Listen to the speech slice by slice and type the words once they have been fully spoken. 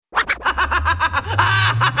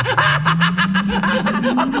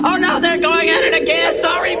Oh no, they're going at it again.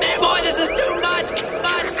 Sorry, man, boy, this is too much.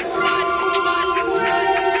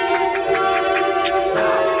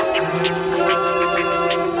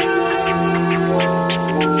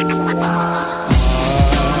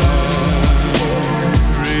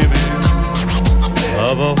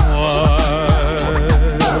 Of a white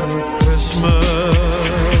Christmas,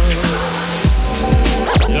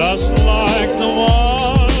 just like the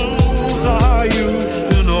ones I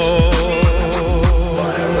used to know,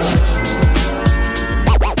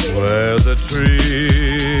 where the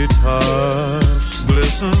treetops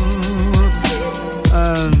glisten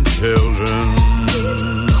and children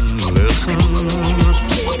listen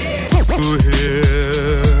to hear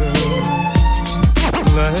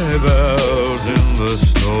sleigh bells in the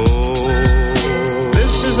snow.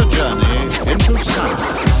 This is a journey into sound.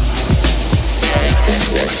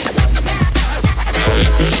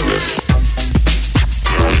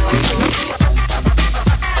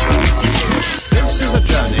 This is a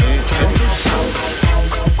journey into sound.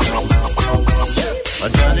 A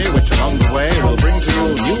journey which along the way will bring to you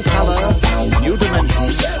new color, new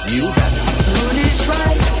dimensions, new value. The moon is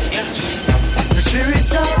right, the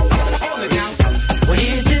spirit's up. We're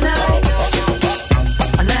here tonight,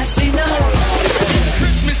 and that's enough. It's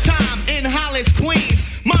Christmas time in Hollis,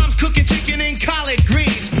 Queens. Mom's cooking chicken and collard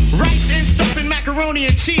greens, rice and stuffing macaroni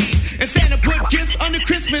and cheese, and Santa put gifts under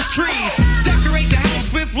Christmas trees. Decorate the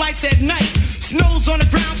house with lights at night. Snow's on the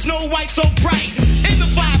ground, snow white so bright. In the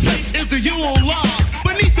fireplace is the Yule log.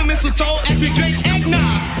 Beneath the mistletoe as we drink eggnog.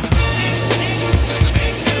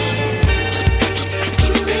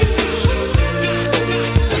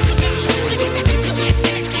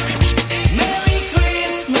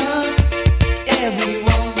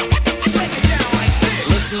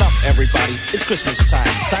 Everybody, it's Christmas time.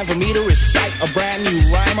 Time for me to recite a brand new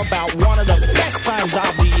rhyme about one of the best times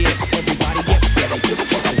of the year. Everybody get ready, 'cause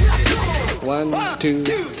Christmas is here. 1, 2,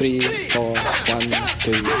 3, 4. 1,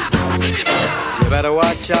 2. You better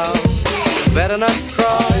watch out, better not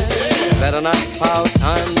cry, better not pout,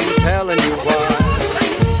 I'm telling you why.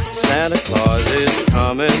 Santa Claus is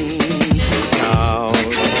coming to town.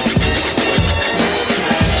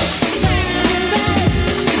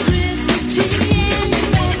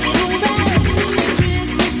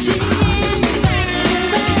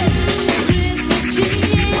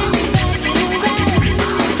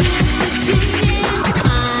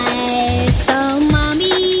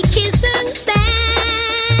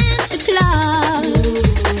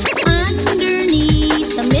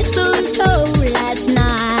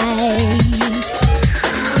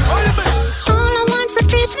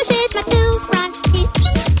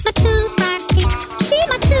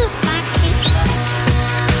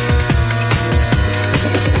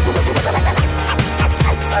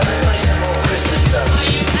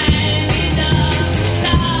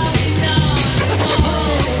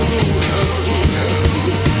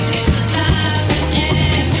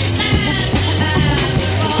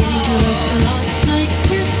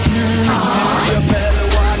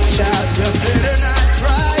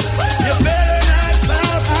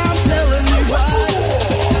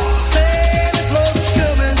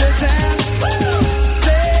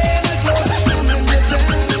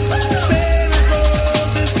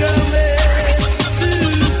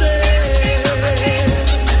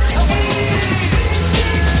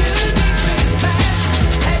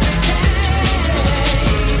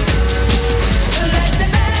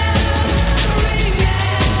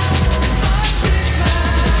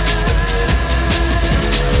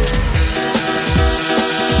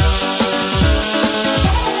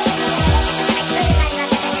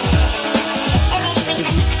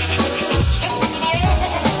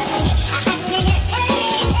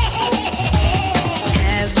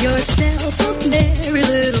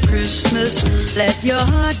 Let your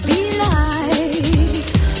heart be light.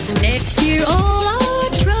 Next year all our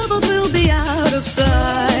troubles will be out of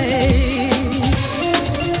sight.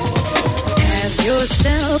 Have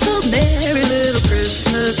yourself a merry little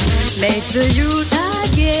Christmas. Make the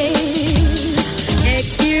Yuletide gay.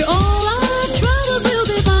 Next year all our troubles will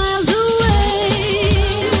be miles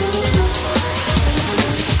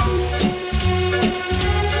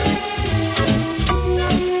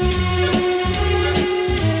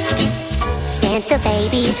Santa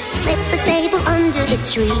baby, slip a stable under the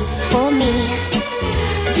tree for me.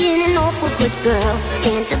 Being an awful good girl,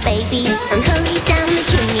 Santa baby, and hurry down the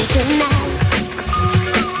chimney tonight.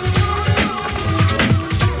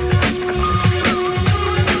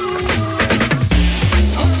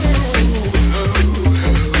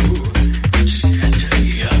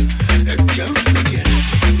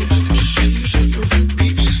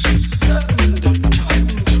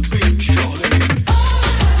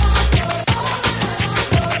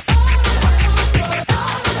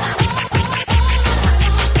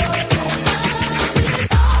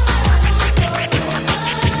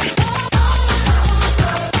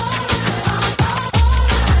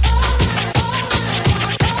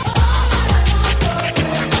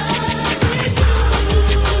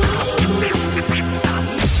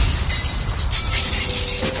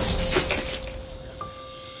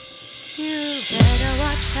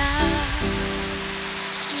 child.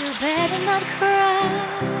 You better not cry.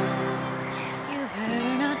 You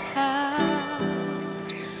better not pout.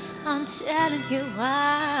 I'm telling you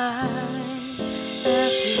why. The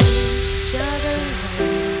jugglers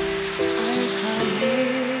are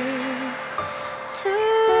coming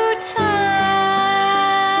to town.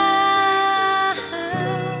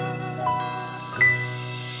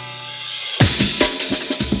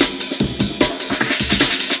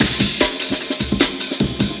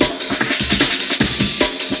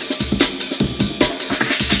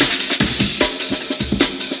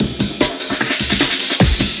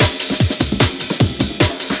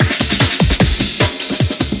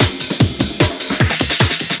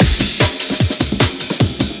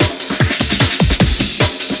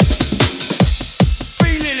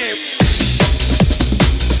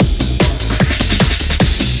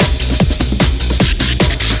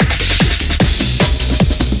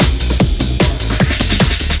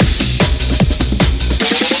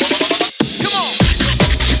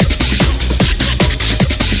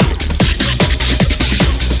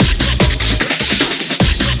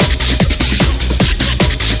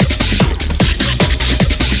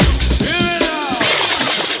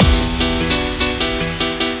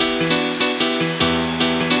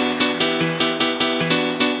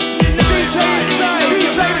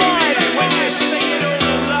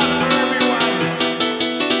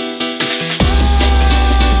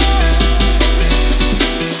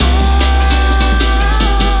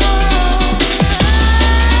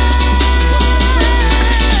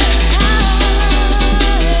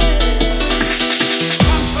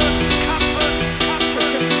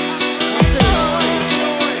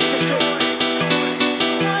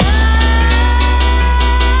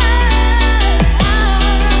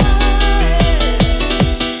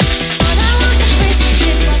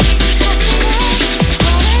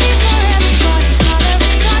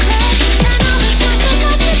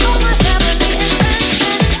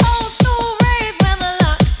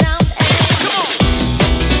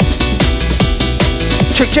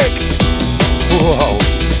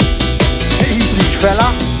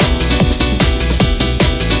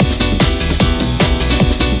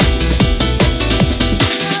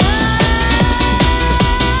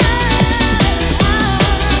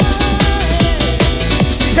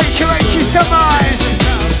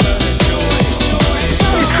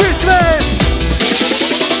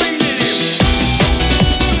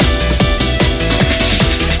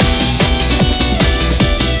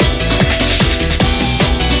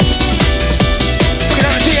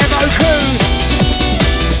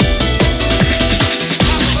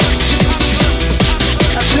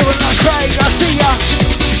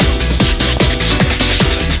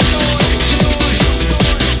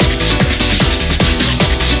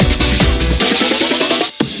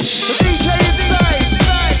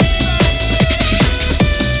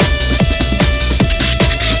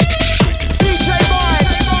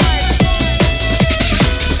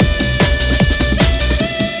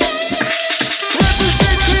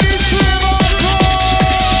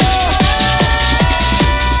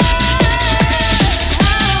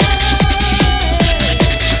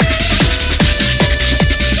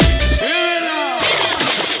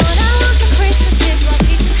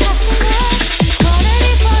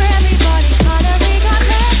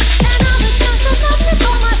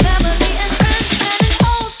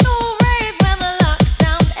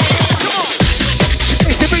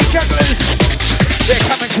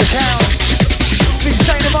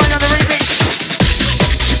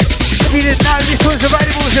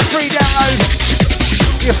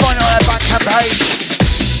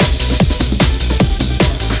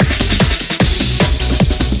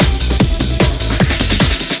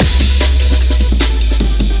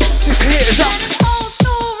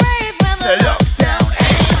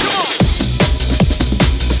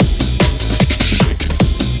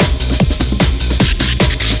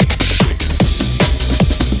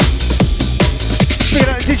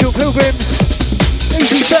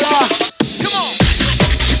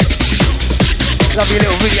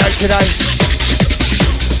 Today.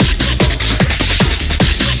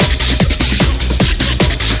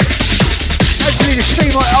 Hopefully the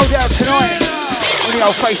stream might hold out tonight on the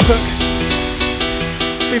old Facebook.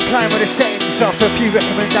 Been playing with the settings after a few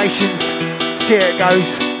recommendations. See how it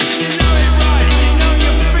goes.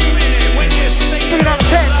 Bring it up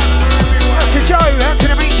 10. Out to Joe, out to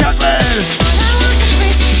the Beat Jugglers.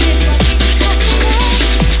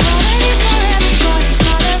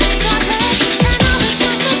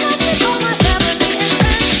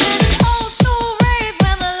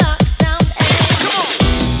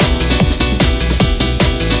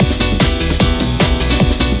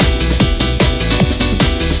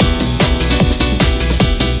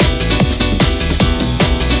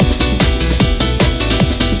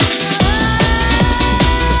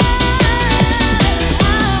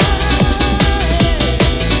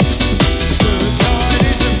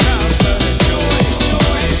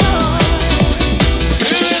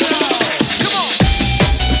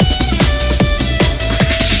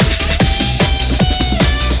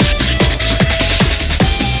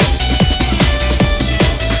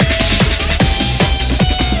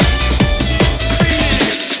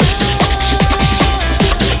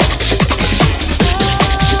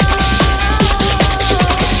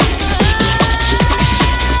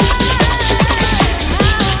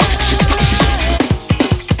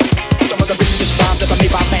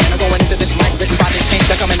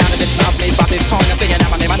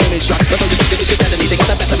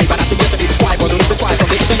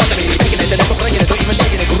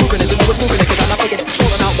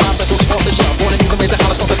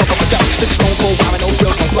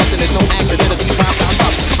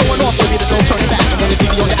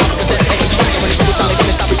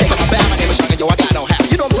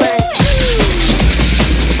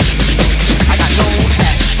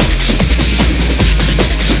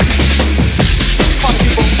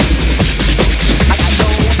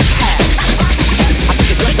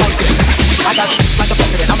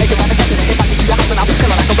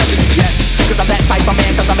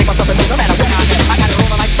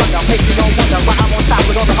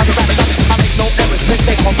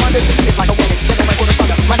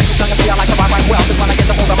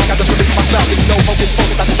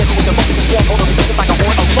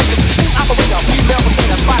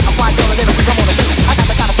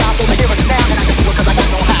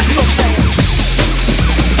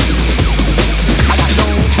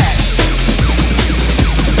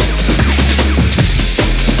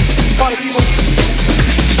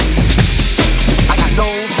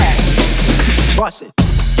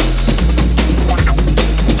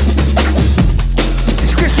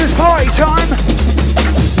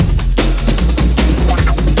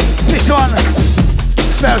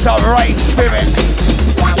 rave spirit.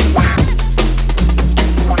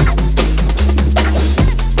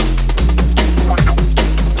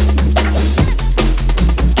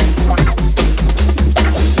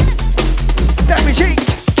 Damage Inc.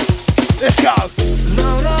 Let's go.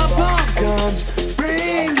 Load up on guns,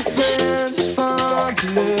 bring your friends. It's fun to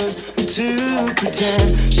lose and to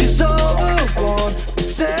pretend she's overboard,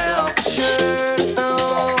 self-assured.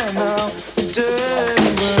 Oh no, dirty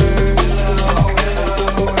word.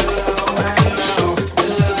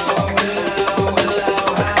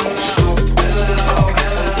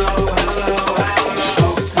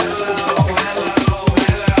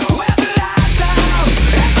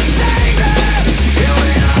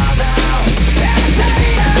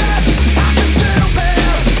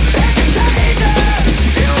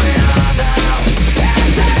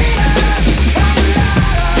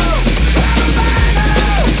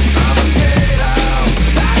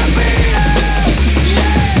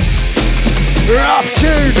 Rough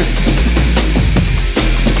tune.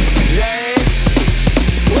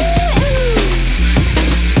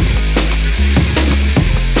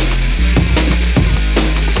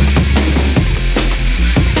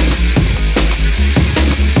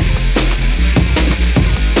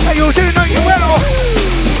 How you all doing? Know you well.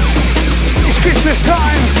 It's Christmas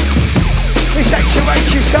time. It's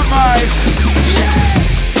actually sunrise.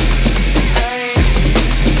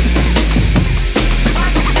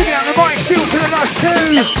 Still for the last two.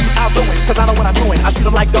 I'll do it, cause I know what I'm doing. I treat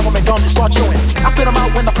them like government gum, start chewing. I spit them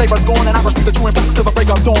out when the flavor's gone, and I repeat the chewing till the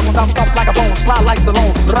break of dawn. Cause I'm soft like a bone, slide like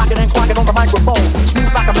Stallone, rocking and clocking on the microphone.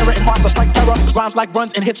 Smooth like a mirror and hearts that strike terror. Rhymes like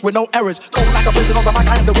runs and hits with no errors. Cold like a blizzard on the mic,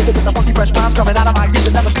 I am the wizard with the funky fresh rhymes coming out of my ears.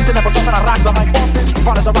 Never cease and never talking, I rock the mic often.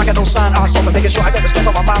 Partners are rocking no sign, I saw me making sure I get respect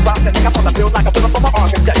on my mind. Rocking, I'm on the field like a villain from my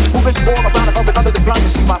architect. Moving all around and over under the ground,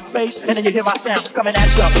 you see my face, and then you hear my sound coming at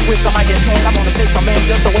you. With the mic in hand, I'm gonna take my man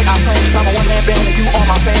just the way I play. I'm a one-man band and you are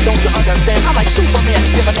my fan, don't you understand? I'm like Superman,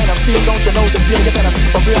 give a man of steel, don't you know the deal? You better be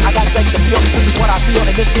for real, I got sex appeal. This is what I feel,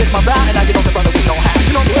 and this is my vibe, and I get on the brother we don't have.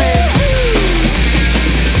 You know what I'm saying?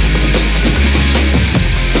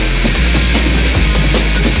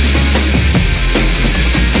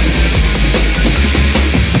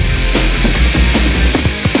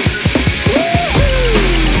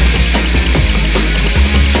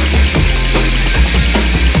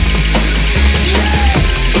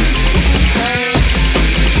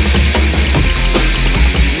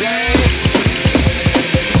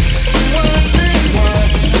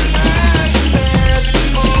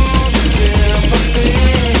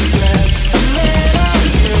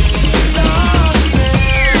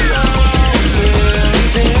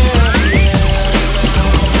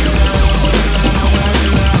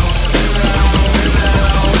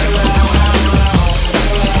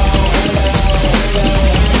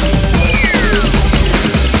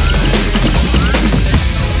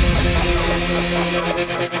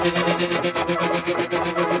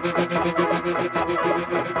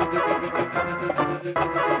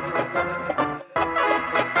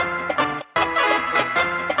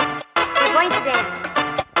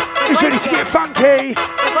 Who's ready to get funky?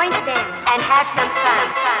 We're going to dance and have some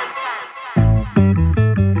fun.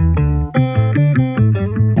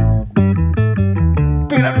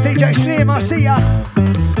 Big up to DJ Slim, I see ya.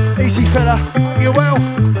 Easy fella, hope you're well.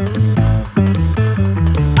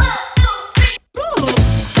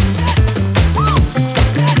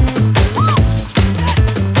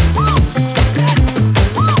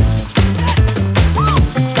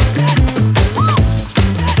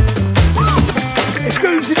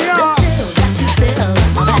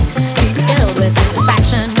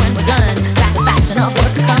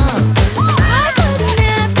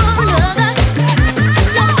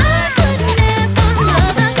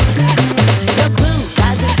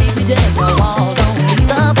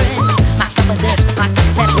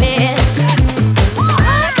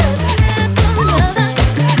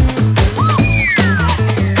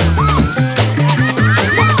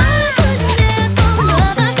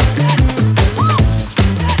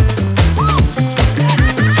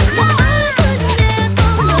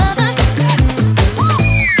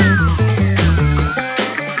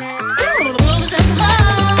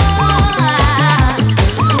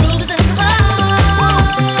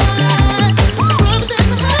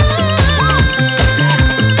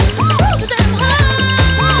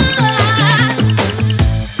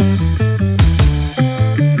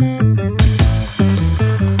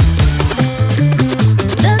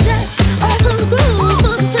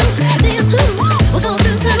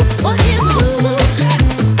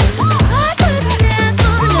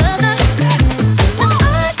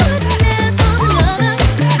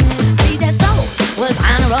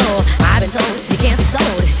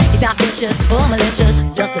 or malicious,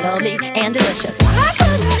 just lovely and delicious. I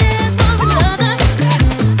couldn't ask for another.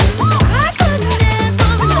 I couldn't ask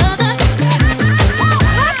for another.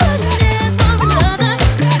 I couldn't ask for another.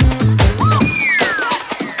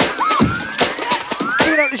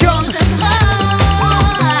 Bring up the drums.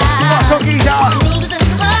 What's on guitar?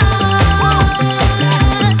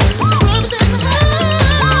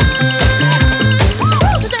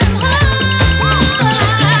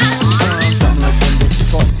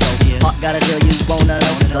 Got a deal you wanna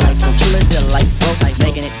know. Delightful, truly delightful.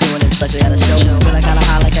 Making it, doing it, especially at a show. Feeling kinda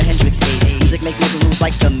high like a Hendrix stage. Music makes me moves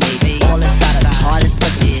like the maze. All inside of the heart,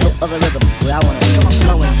 especially the of the rhythm. Where I wanna be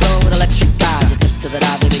flowing, flowing with electric guys. You click to the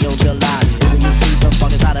dive, baby, you'll realize. Baby, you'll see the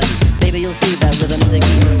funk is out of me. Baby, you'll see that rhythm is a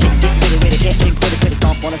key. Get with it, can't think with it,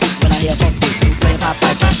 stomp on the street when I hear funk beat. Play pop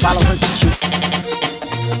pipe, follow her to shoot.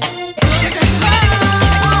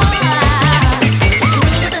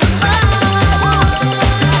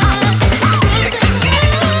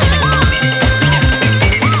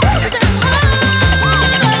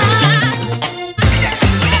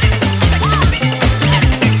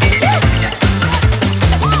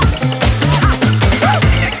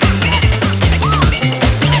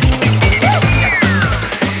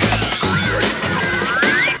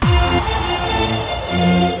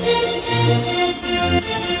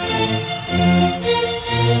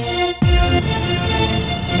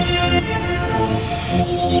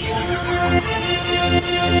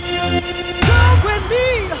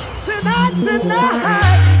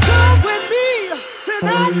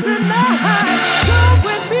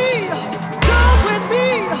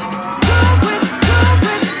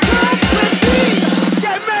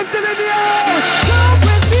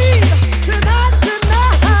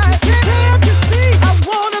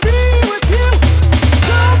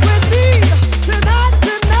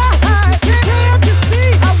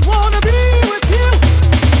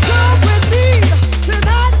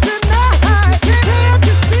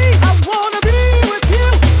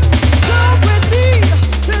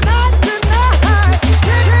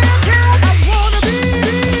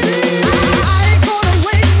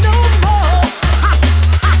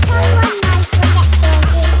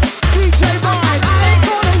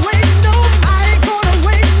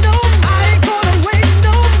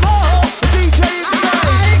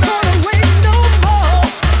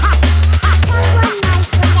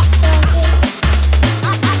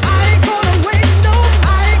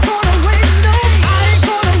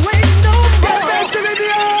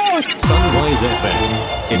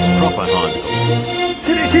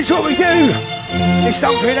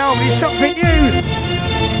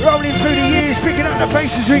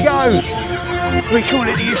 We call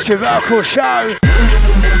it the history of Hrdcr show.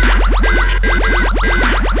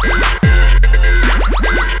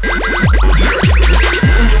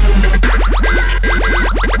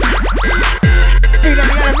 Big up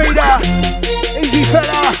the Alameda, easy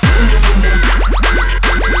fella.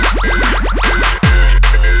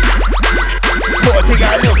 Thought I'd dig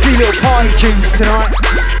out a few little party tunes tonight,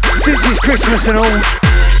 since it's Christmas and all.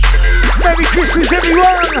 Merry Christmas,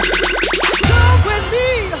 everyone!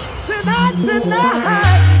 Tonight's the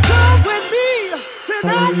night. Come with me.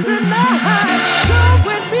 Tonight's the night. Come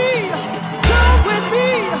with me. Come with me.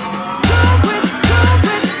 Come with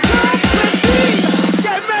me.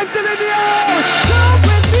 Get mental in the house. Come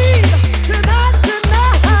with me. Tonight's the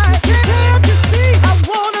night. Can't you see? I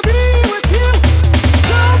wanna be with you.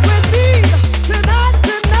 Come with me. Tonight's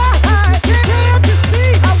the night. Can't you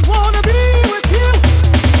see? I wanna be with you.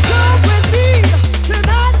 Come with me.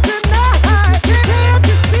 Tonight's the night. Can't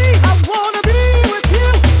you see? I wanna be with you.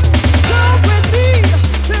 Come with me.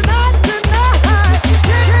 Tonight's the night. I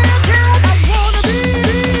wanna be.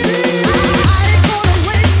 I ain't gonna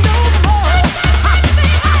wait no more.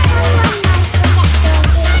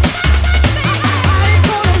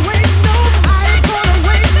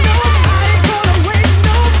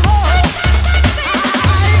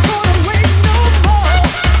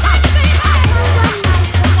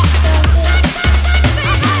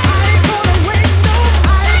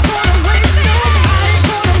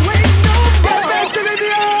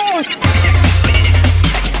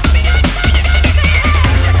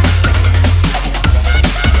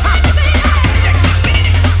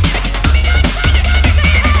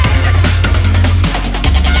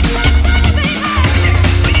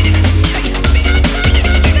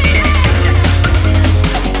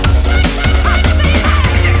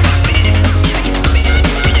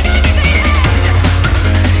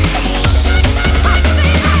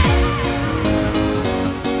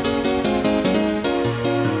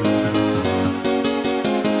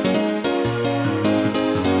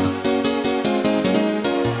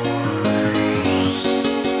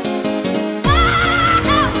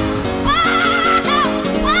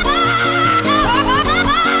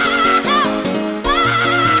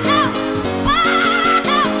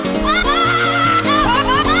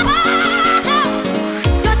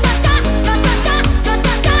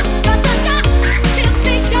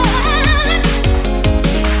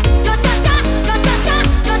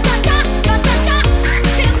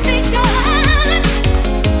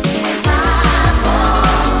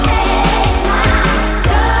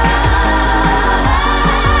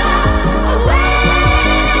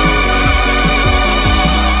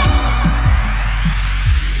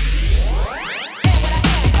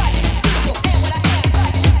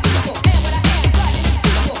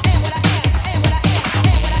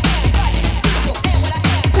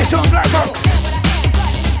 This one, Black Box.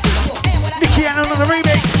 Nicky and on the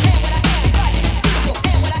remix.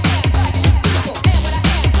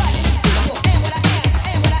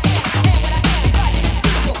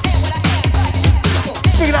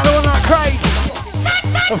 Look at that one like Craig.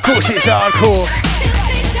 Of course it's hardcore.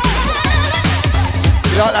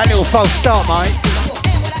 You like that little false start, mate?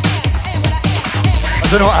 I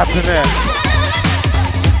don't know what happened there.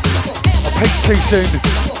 I peaked too soon.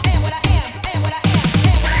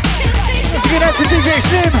 Let's get out to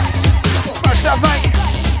DJXX. Much love, mate.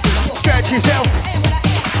 Straight out to yourself.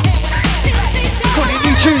 Got any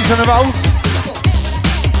new tunes on the roll?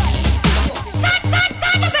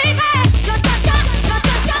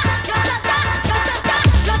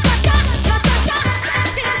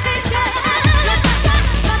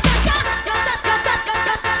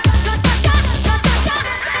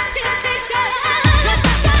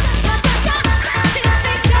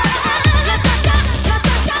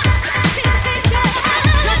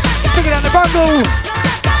 Bundle.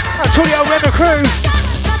 Out to the old Ramo crew.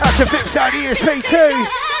 Out to Flipside ESP too.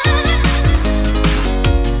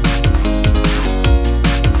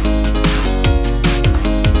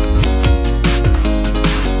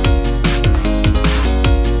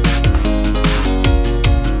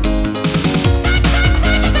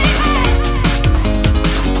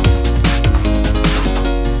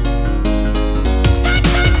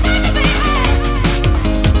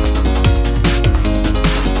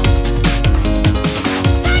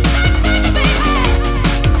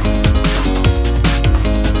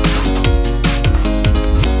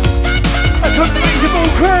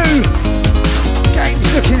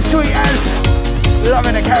 Looking sweet as,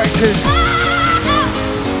 loving the characters.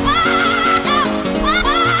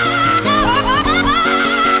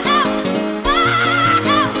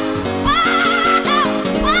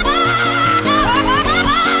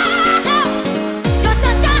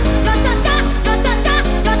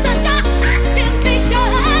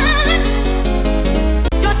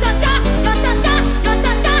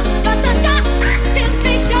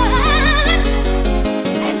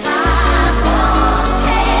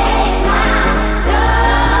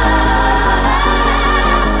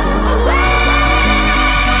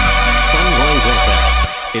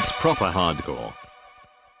 It's proper hardcore.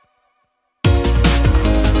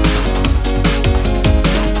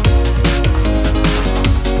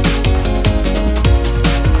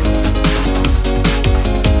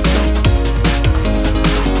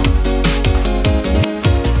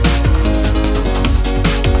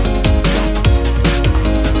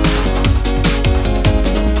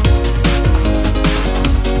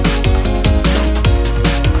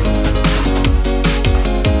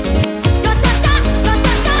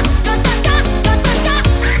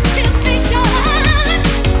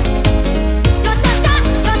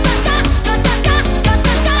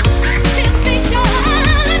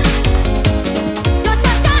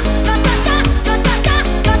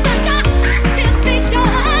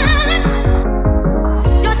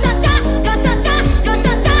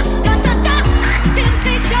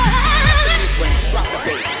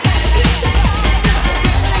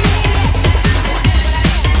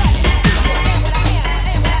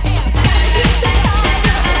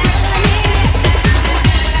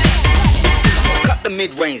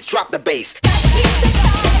 Mid-range, drop the bass.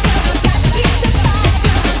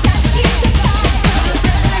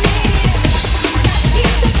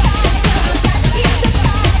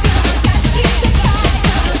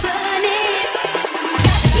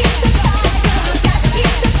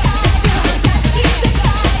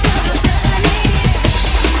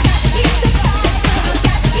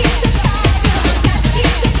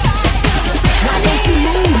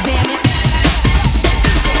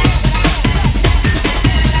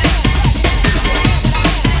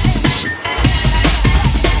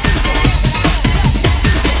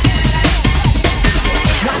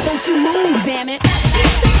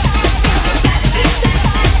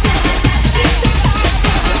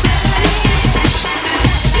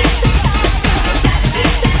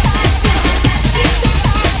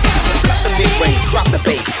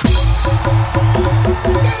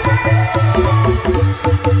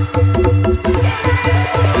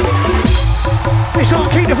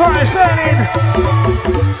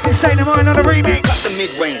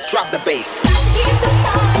 Drop the bass.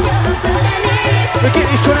 We'll get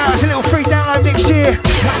this one out as a little free download next year.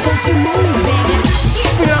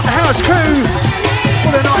 We're up the house crew.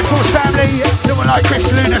 All the Night Force family. Someone like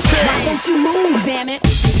Chris Luna said. Why don't you move, damn it?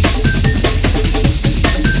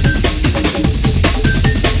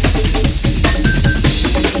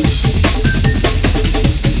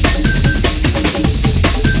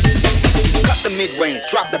 Cut the mid-range,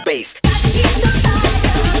 drop the bass.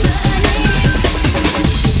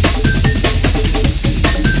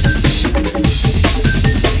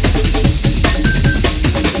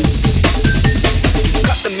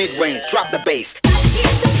 drop the bass.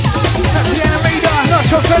 That's the enemy,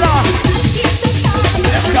 nice one, fella.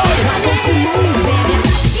 Let's go. Why don't you move, damn it?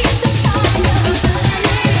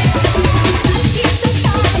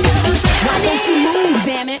 Why don't you move,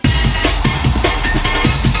 damn it?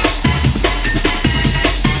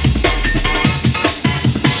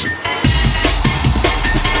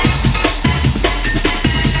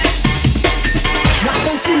 Why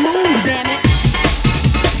don't you move, damn it?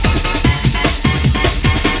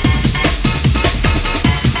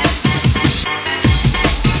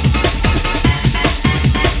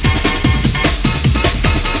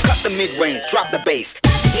 Mid-range, drop the bass.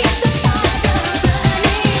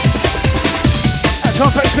 That's our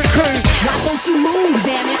Facebook crew. Why don't you move,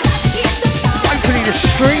 damn it? Hopefully the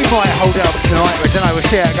stream might hold up tonight, but I don't know, we'll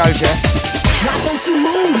see how it goes, yeah? Why don't you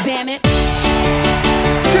move, damn it?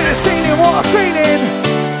 To the ceiling, what a feeling!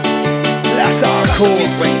 That's hardcore.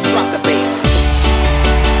 Mid-range, drop the bass.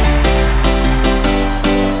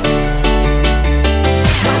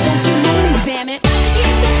 Why don't you move, damn it?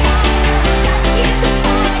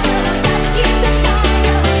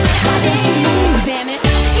 Why don't you move, damn it?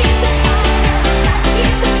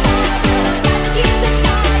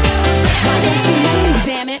 Why don't you move,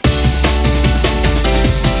 damn it?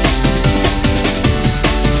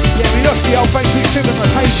 Yeah, we lost the old Facebook stream on the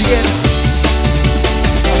page again.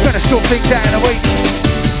 I was going to sort things out in a week.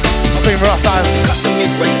 I've been rough as. Cut the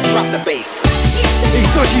mid-range, drop the bass. These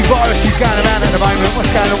dodgy viruses going around at the moment. What's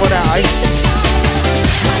going on with that, eh?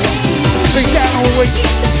 Been down all week.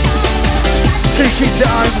 2 kids at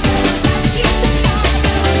home.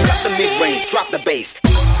 Cut the mid-range, drop the bass.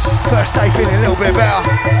 First day feeling a little bit better.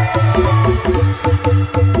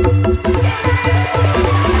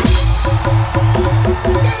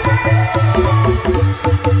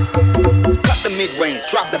 Cut the mid-range,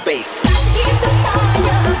 drop the bass.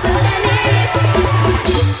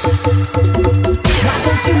 Why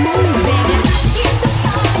don't you move, damn it?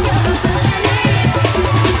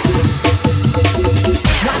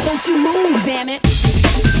 Why don't you move, damn it?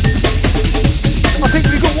 I think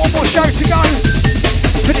we've got one more show to go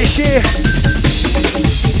for this year.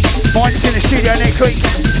 Mike's in the studio next week.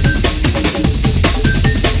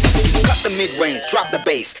 Cut the mid-range, drop the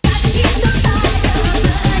bass.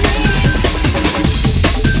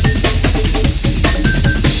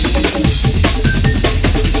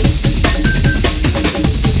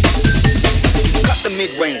 Cut the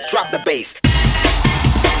mid-range, drop the bass.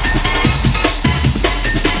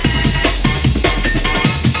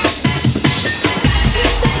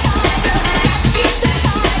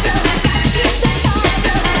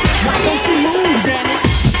 Why don't you move, damn it?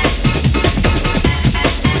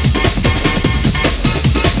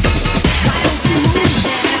 Why don't you move,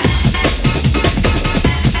 damn it?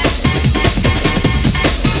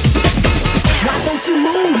 Why don't you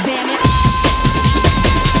move, damn it?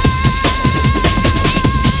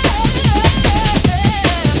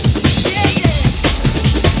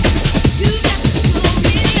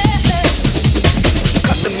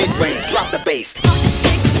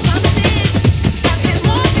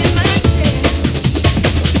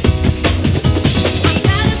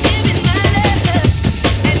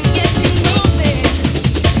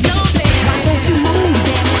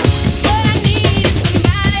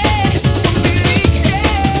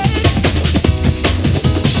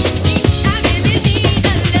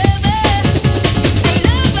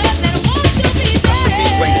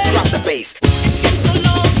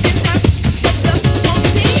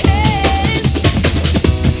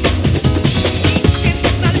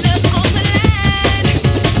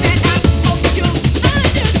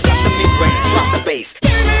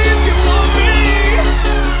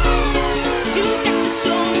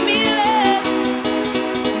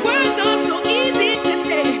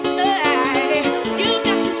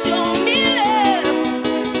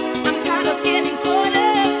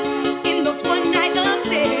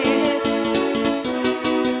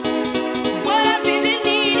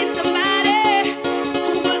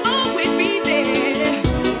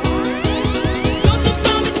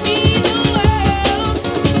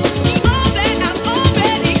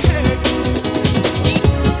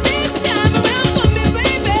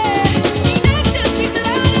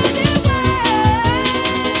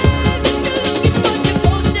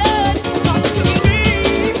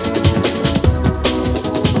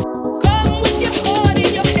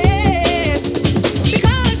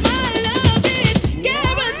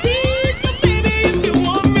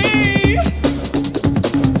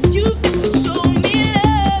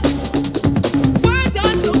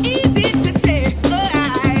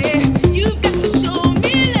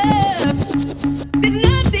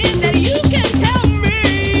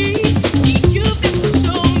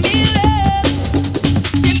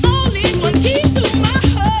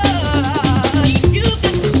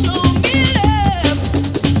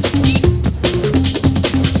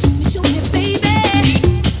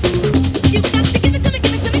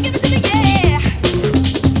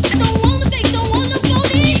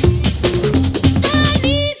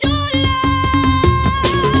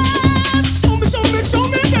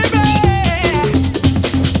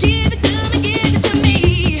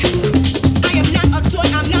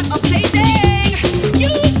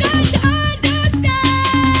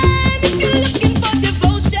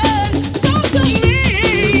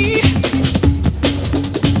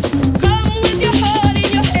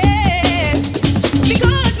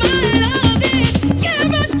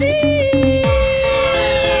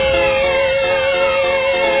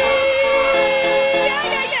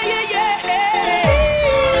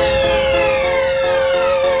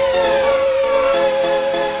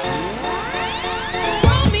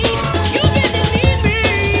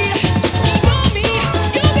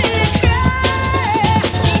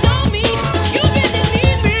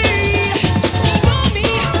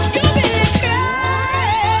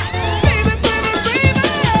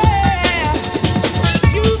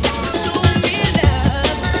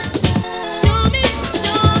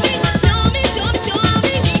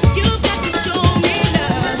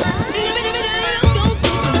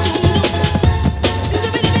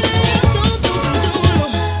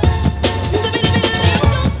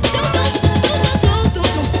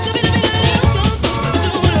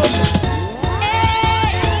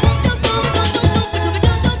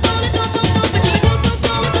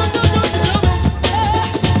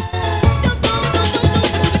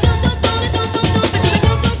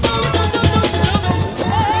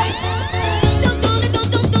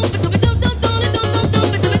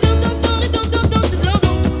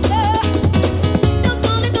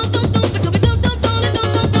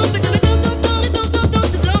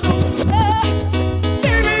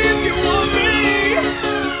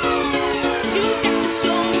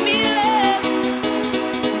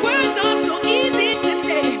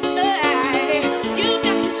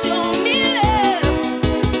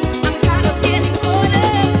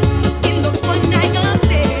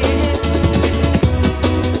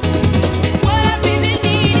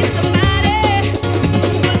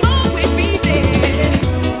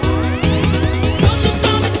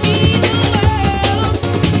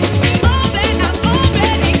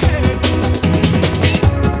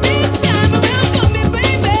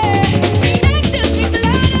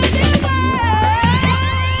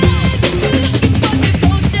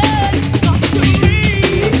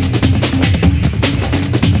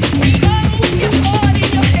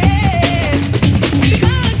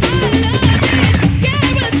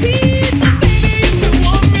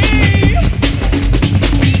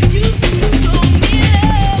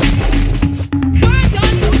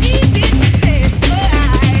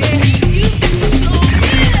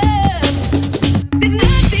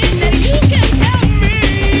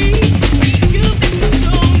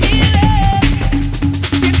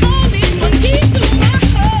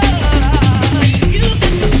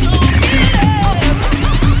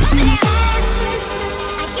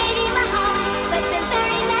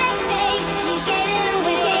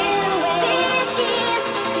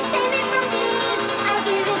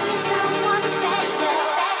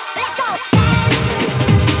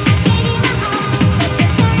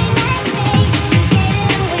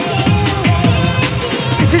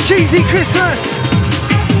 Cheesy Christmas.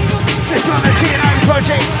 This one, the TNA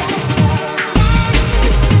project.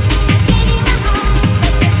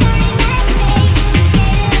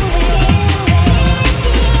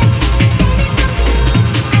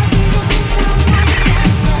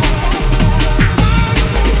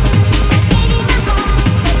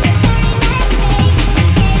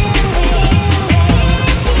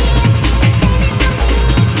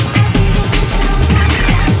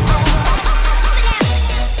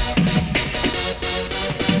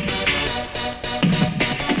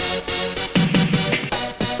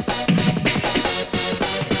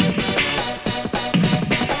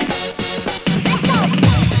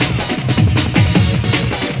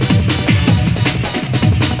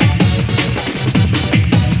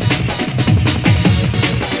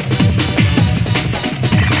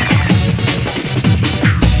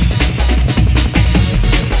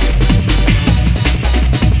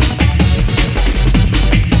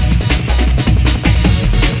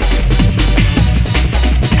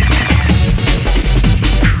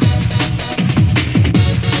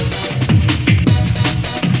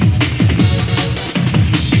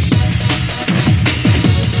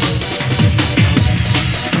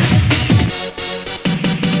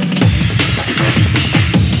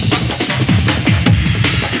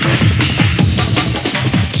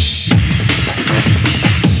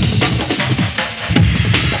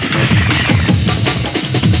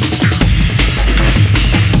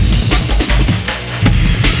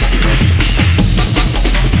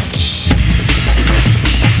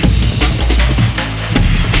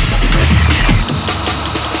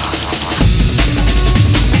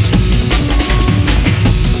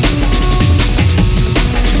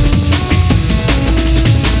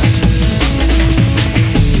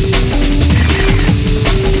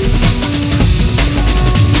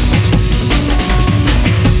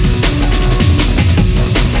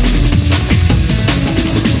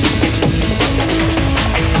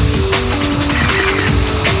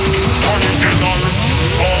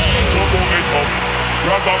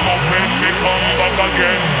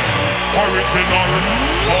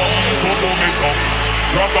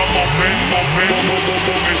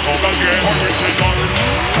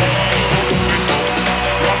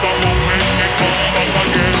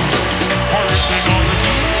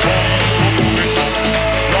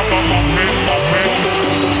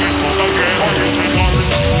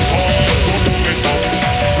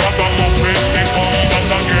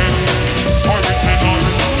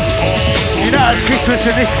 Christmas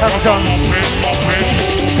when this comes on.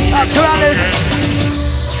 Out to Alan.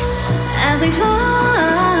 As we fly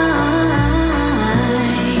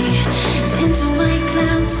into white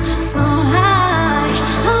clouds so high,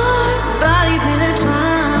 our bodies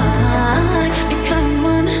intertwine, becoming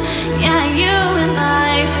one. Yeah, you and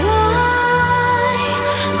I fly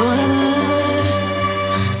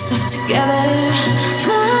forever, stuck together.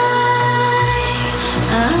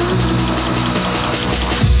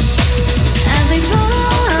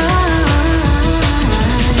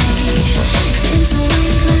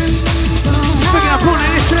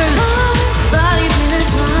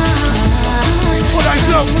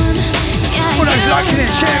 All those liking and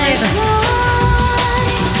sharing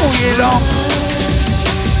all year long.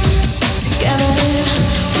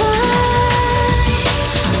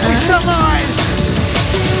 It's sunrise.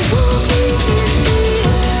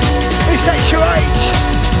 This ain't your age.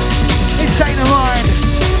 This ain't the mind.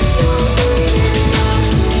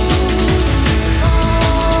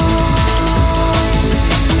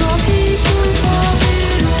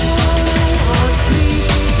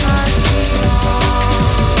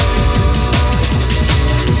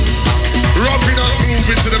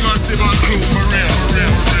 To the massive and crew for real.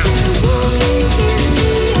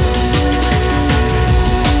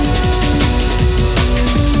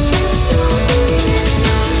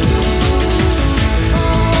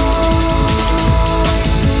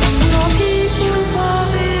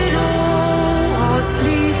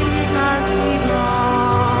 Sleeping as we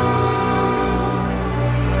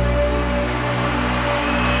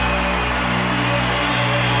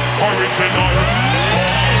original,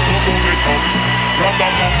 to move it up. Grab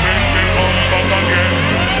that muffin, they come back again.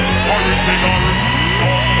 Original,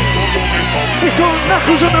 to move it up. This one,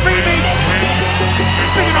 Knuckles on the remix.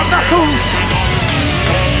 Bringing up Knuckles.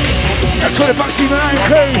 That's what the Bugsy Man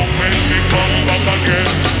crew.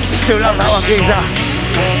 Still love that one, geezer.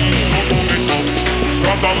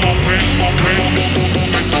 Grab that muffin, to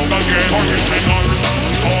move it up again. Original,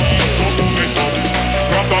 to move it up.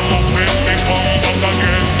 Grab that muffin, they come back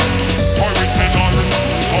again. Original,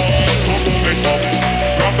 to move it up.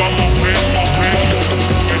 Grab that muffin, to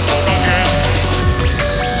move it up again.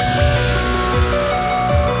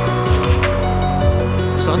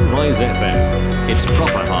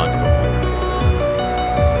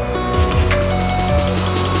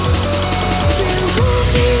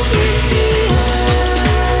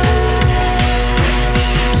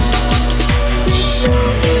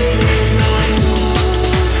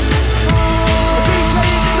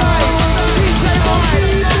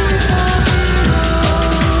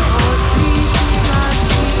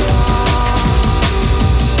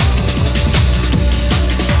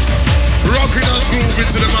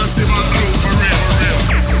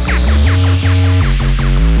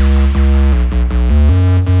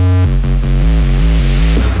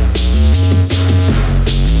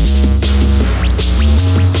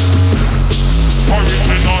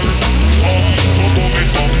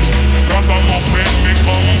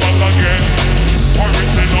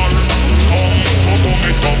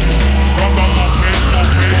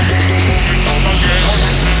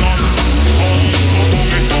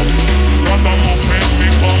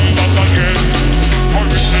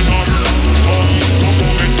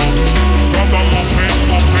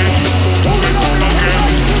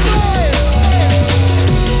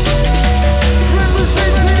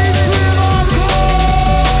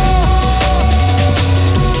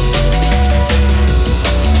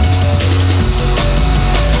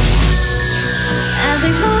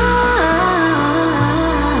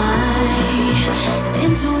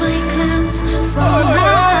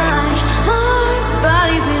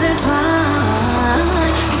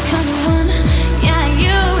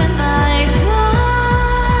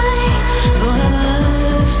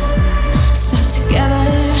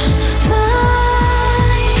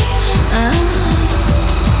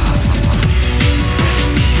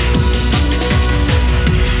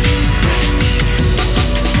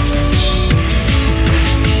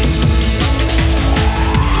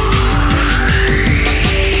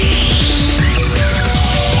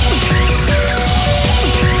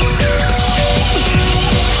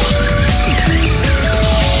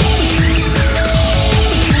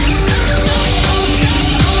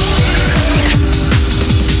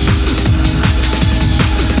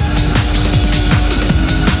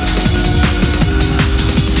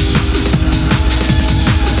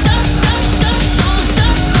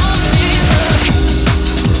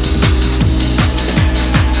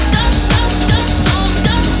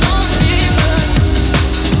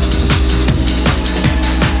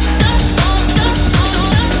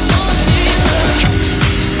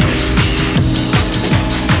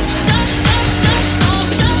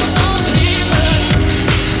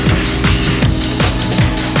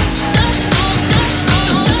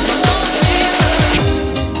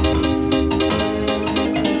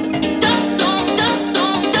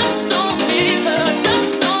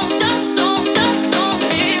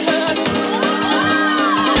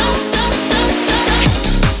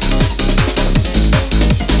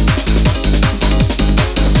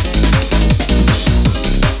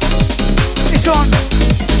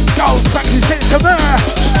 Gold, Frankincense and Mrryyah.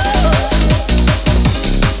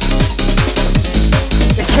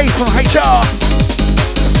 It's Keith from HR.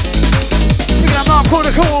 Look at that Mark on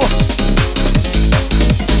the call.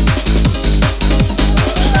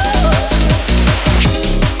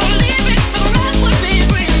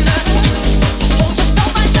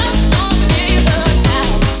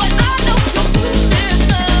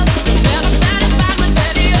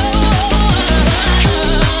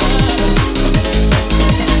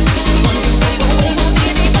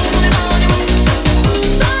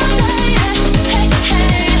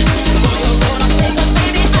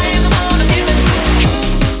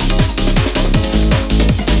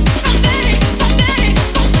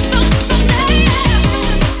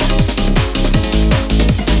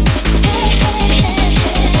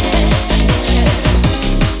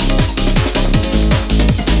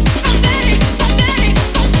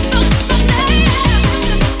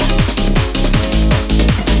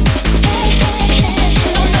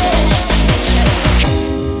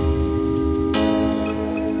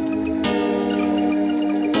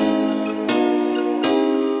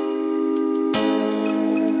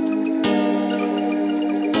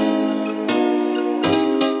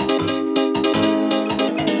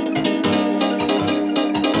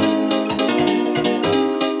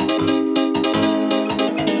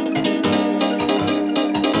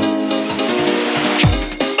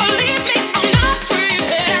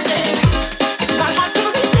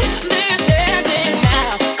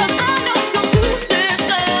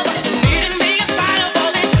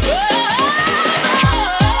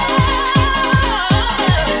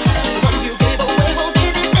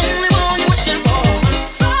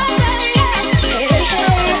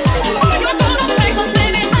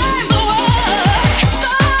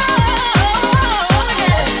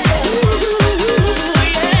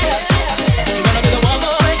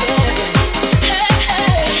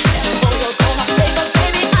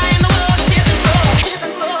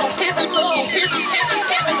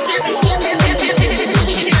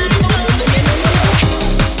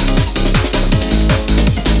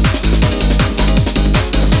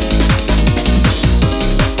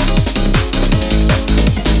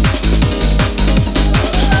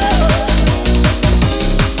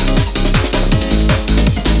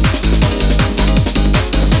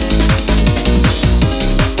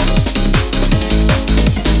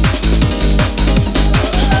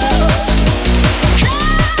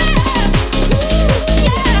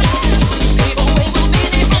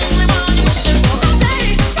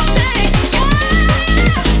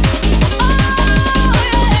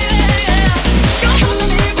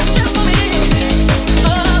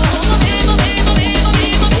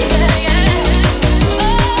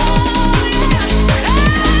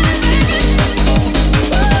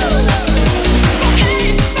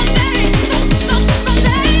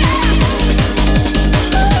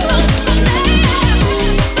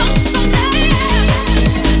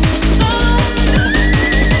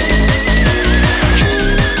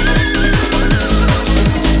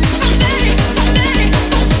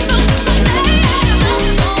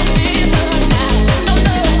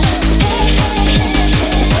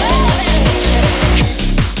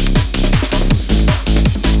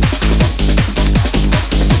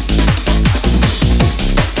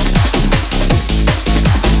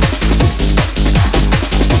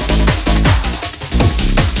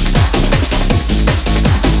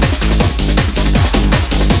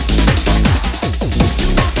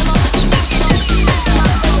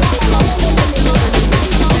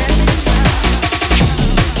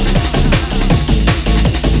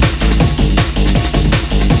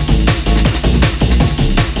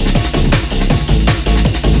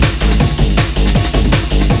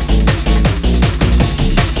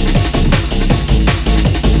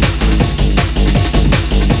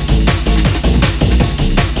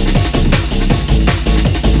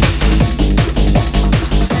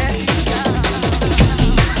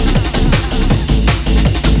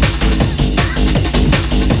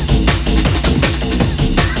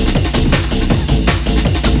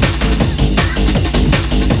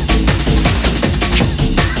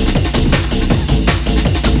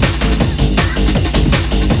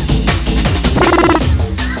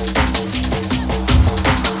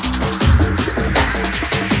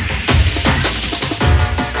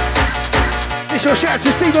 Special shout out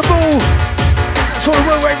to Stephen Ball. That's all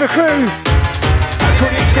the Rave crew. That's all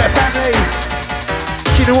the XF family.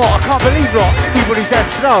 Do you know what? I can't believe everybody's had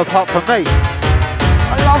snow apart from me.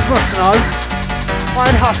 I love my snow. I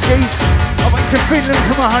had huskies. I went to Finland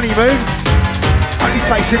for my honeymoon. Only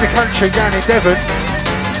place in the country down in Devon,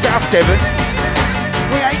 South Devon.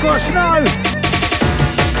 We ain't got snow.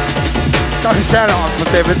 Don't sound like I'm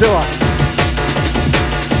from Devon, do I?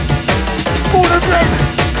 Born and bred,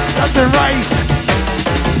 London raised.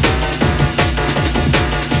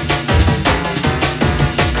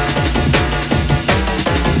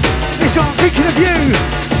 This one, I'm thinking of you.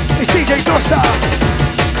 It's DJ Dossa.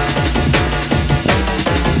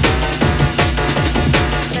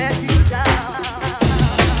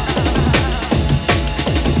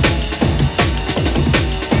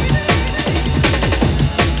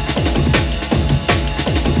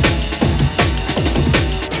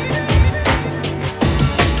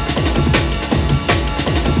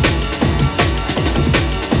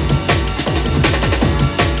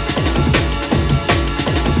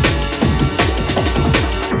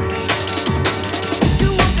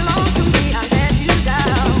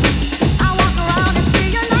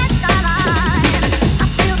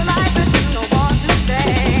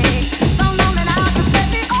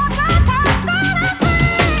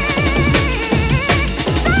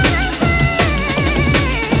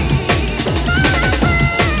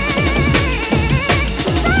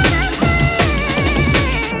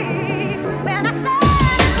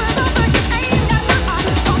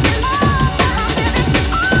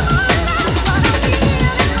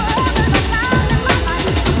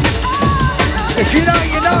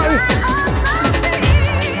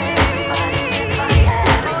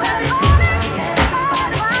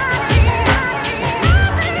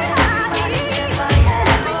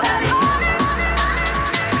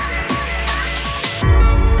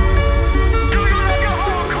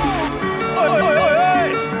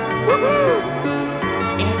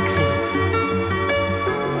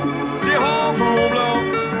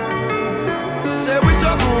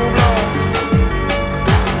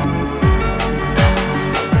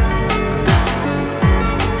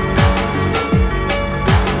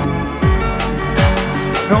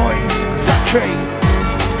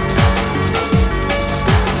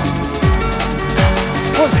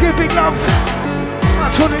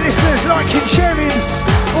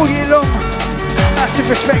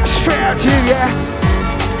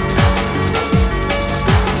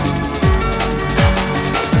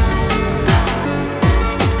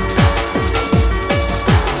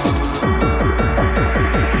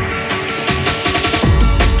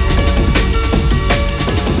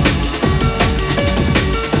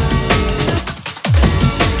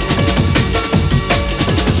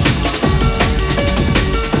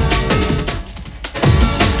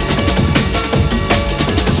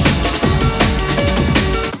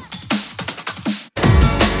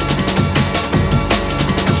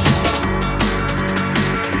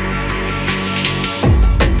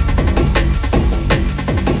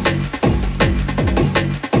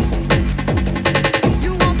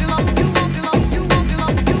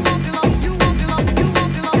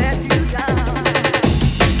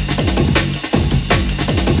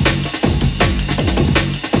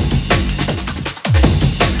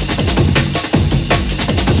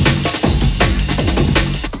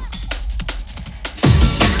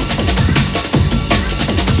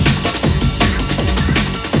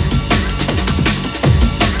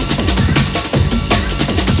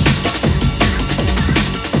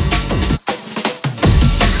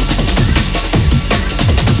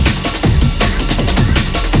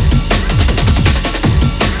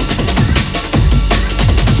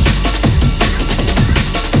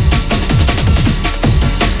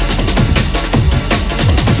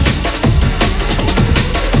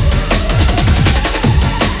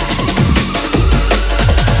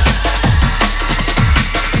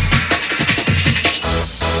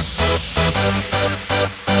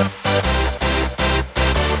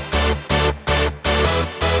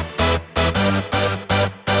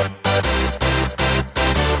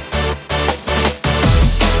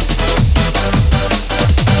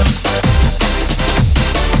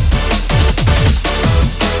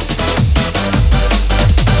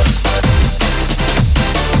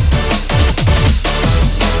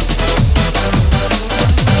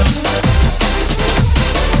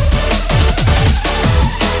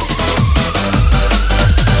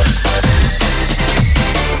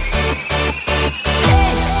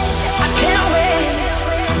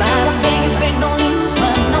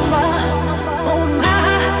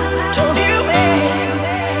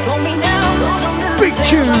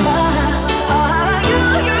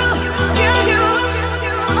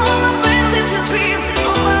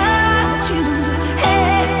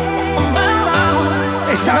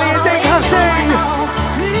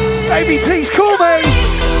 Baby, please call me.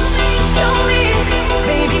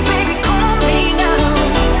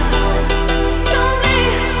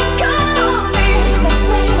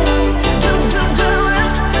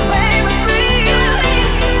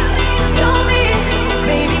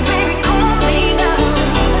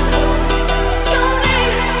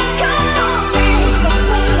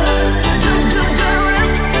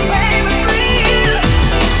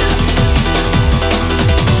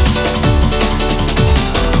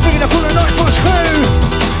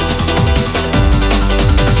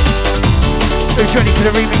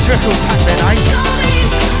 for the remix record pack then, eh?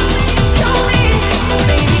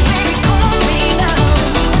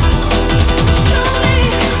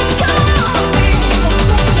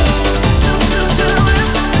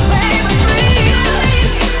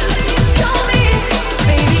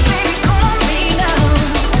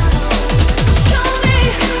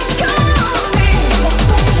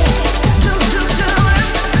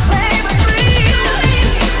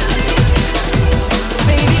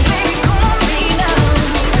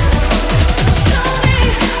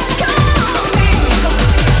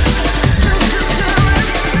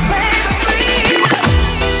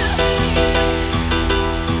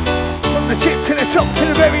 Top to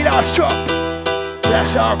the very last drop.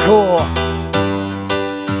 That's hardcore.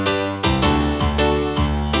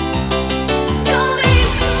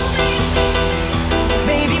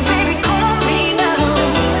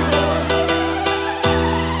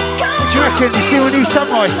 What do you reckon? You see my new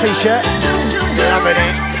Sunrise t-shirt? Loving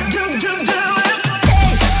it.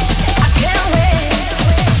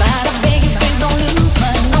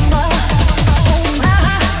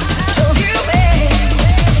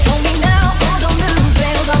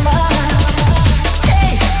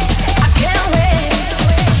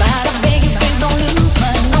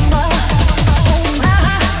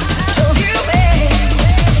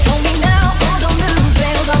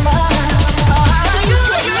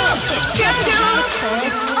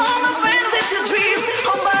 All my friends, it's a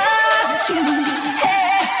dream.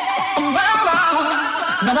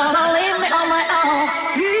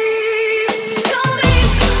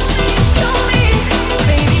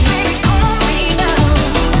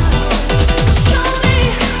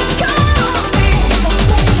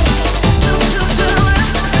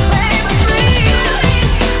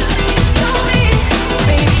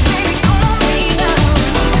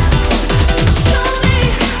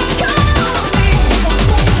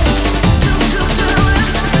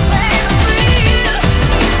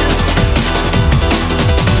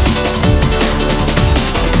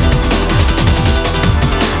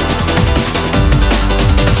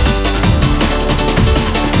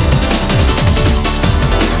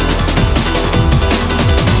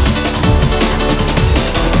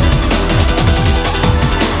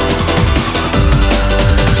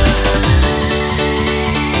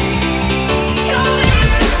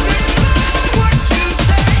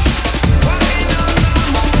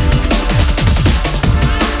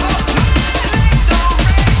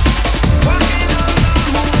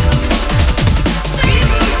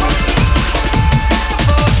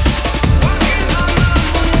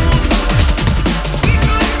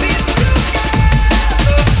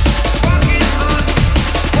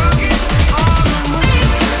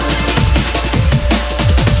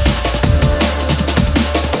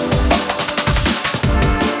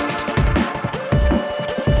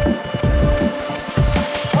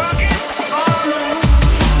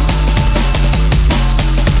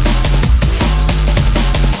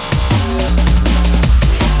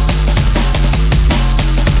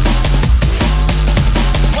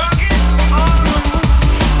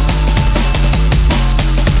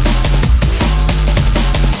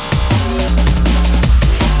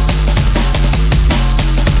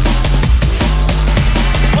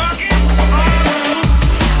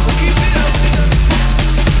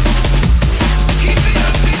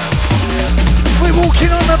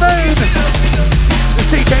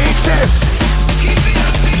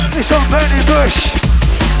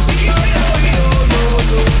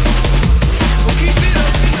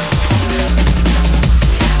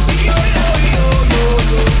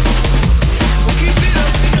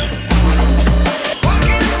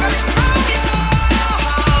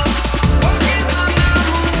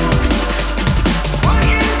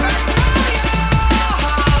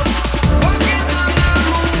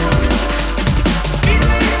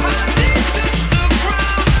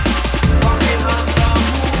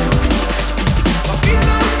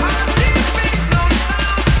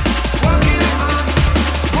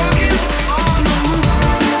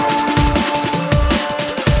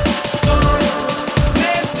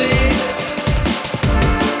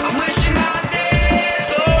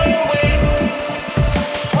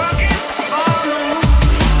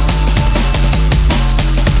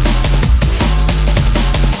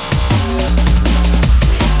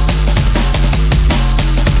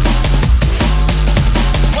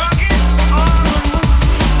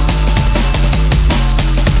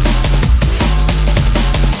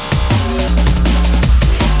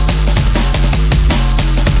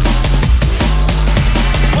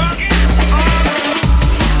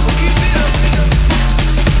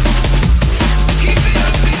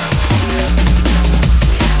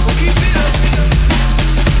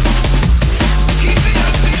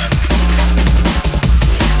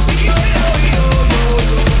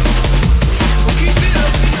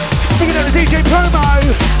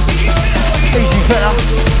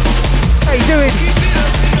 doing?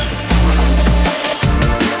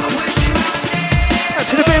 Out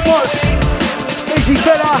to the bin, what's? Easy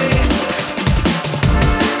fella.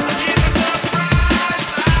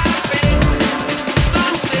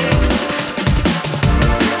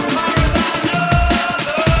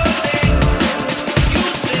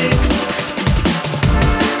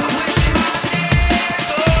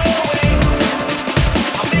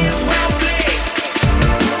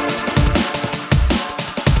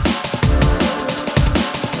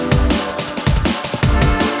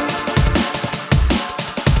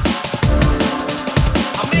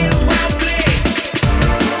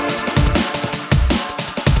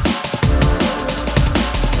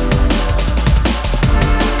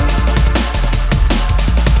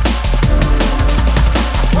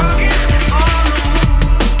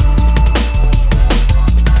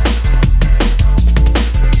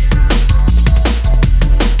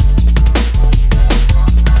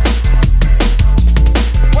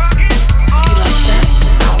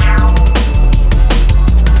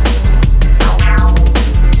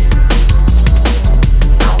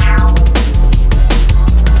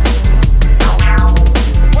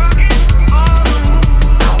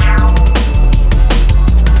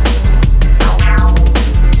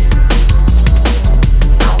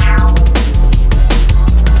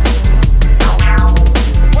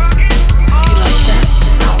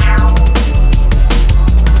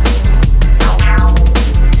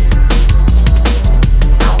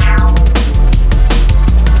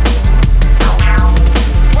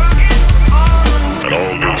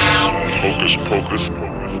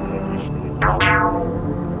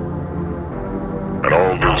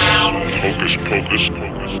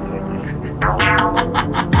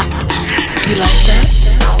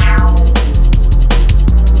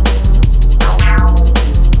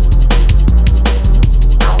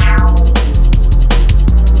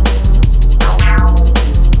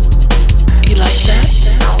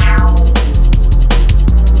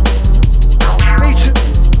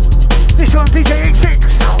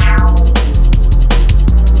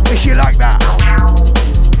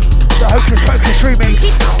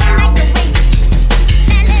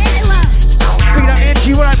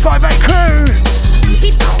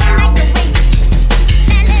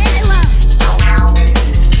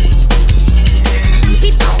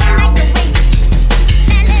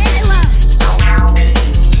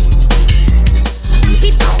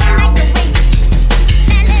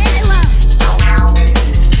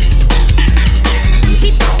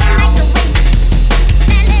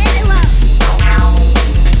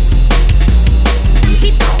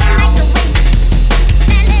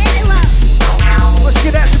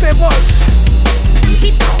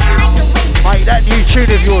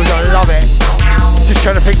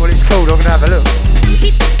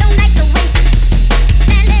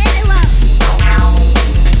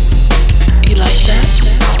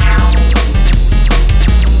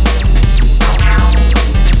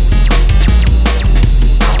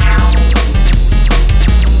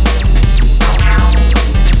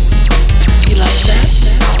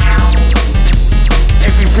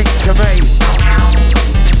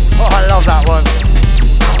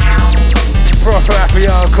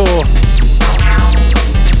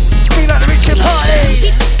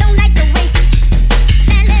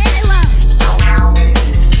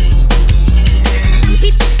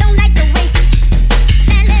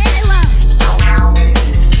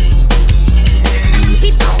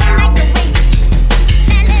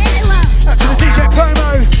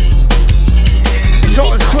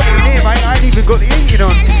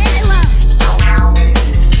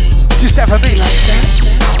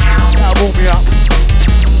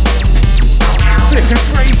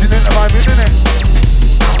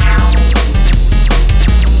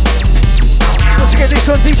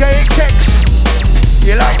 DJXX.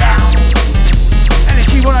 You like that?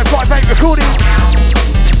 Energy 105.8 recordings.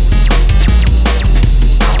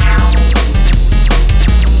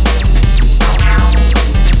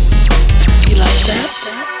 You like that?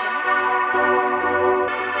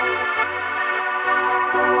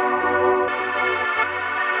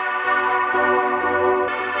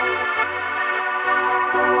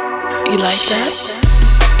 You like that?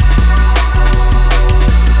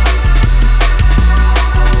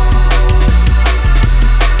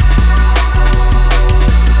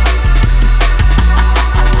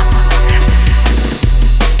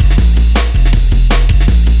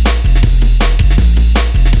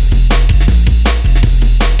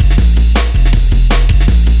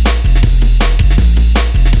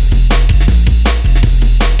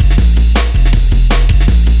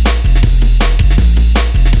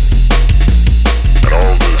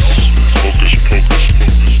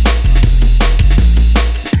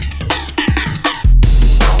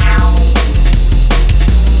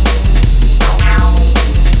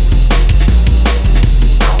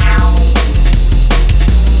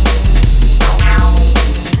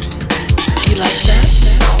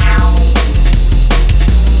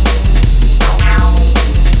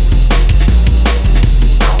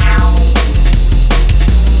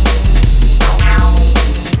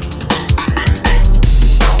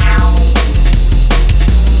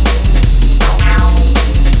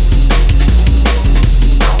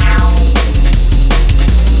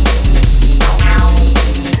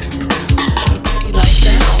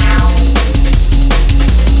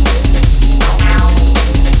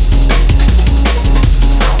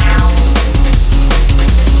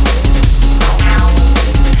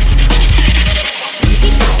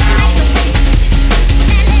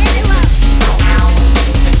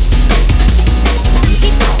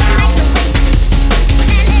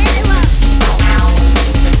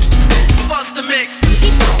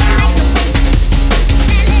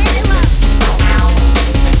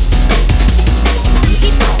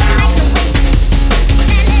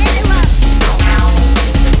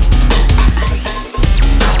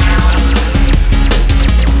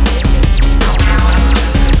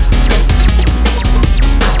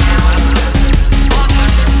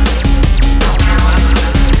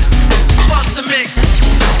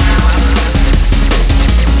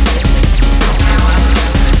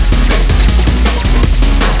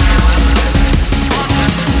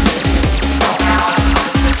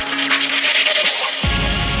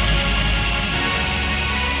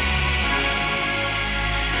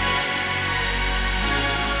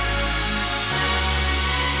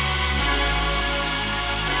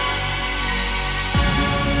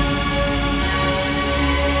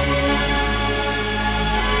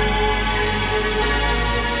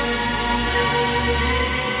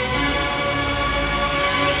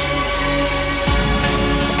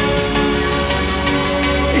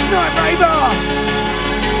 KnightRaver.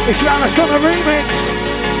 It's Ramos on the remix.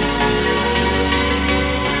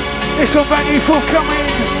 This one brand new forthcoming.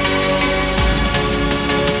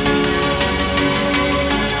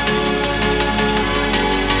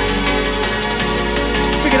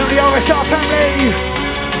 Picking up the RSR family.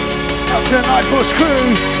 Out to the Night Force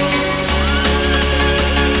crew.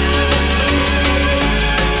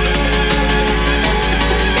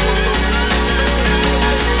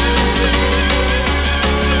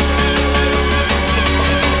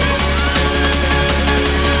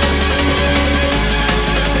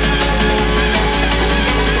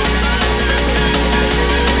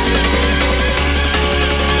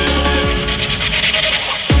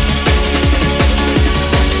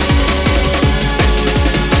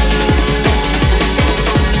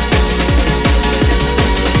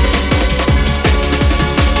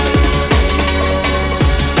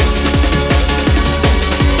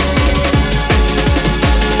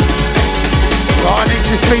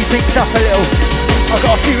 Speed things up a little. I've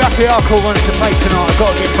got a few Hrdcr ones to play tonight. I've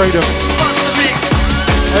got to get through them.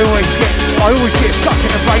 I always get stuck in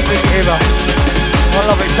the breakbeat era. I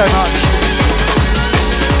love it so much.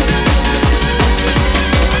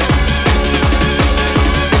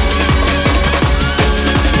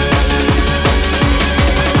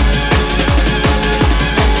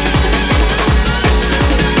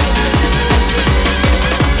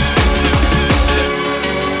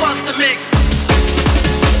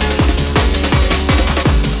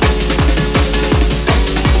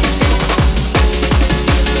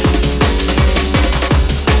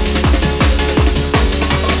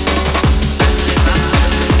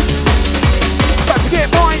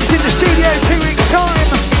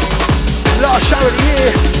 Show of the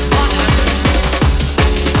year.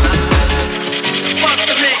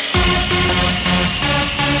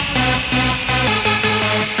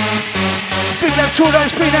 Big love to all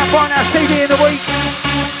those been out buying our CD in the week.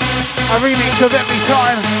 A remix of Every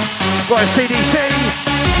Time by CDC.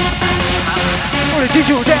 All the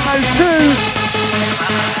digital demos too.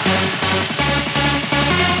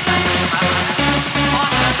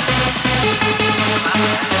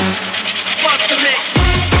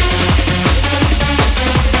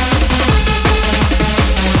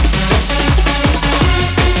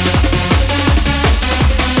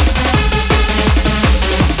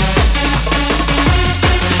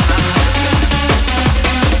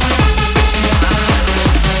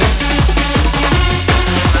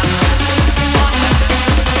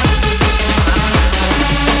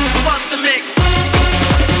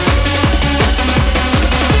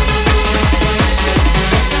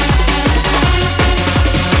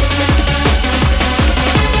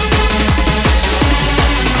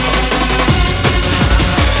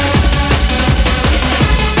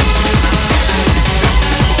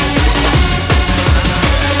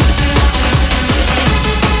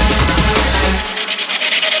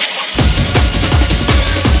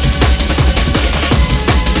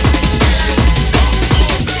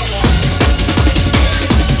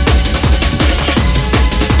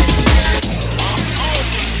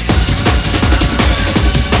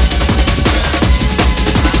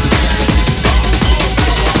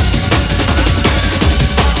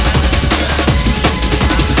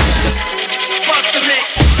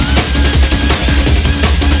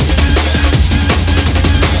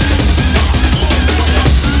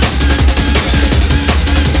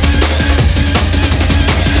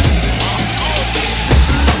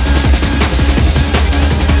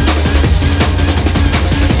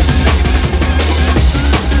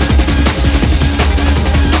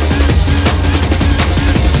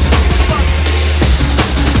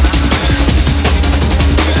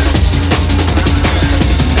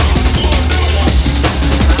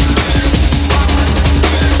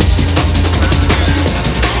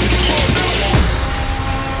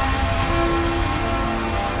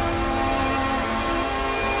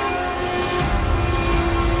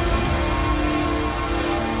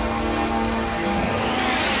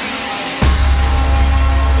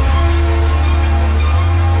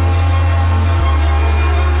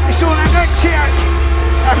 Amnexiac,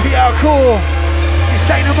 Hrdcr,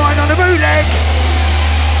 Insane of Mine on the bootleg.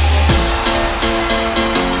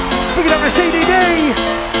 Picking up the CDD,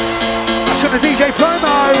 that's on the DJ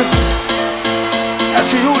promo. Out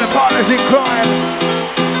to all the partners in crime.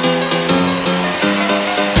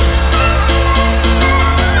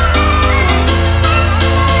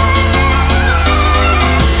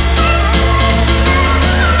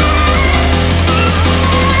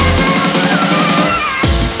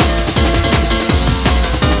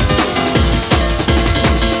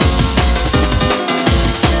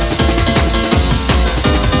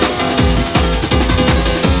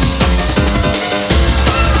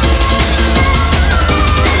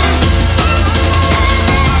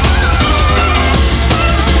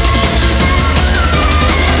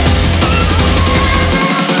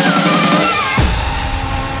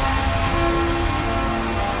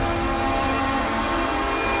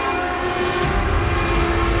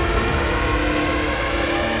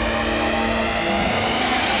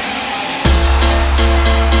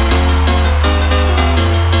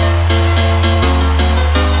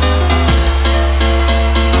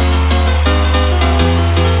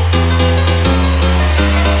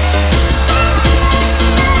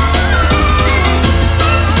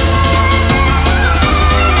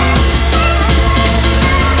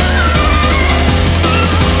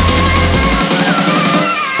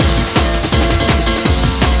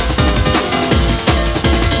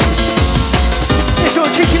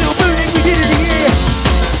 final mooning we did of the year.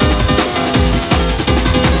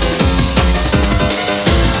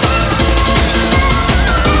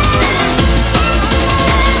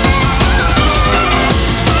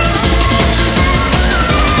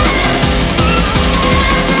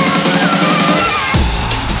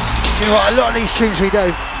 You know what, a lot of these tunes we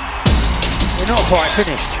do, we're not quite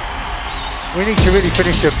finished. We need to really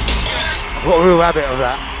finish them. I've got a real habit of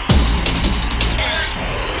that.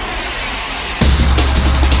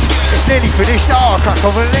 It's nearly finished. Oh, I can't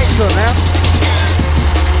come on the next one now.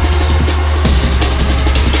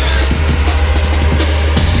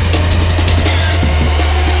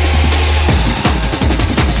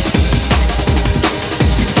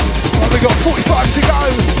 Well, we've got 45 to go.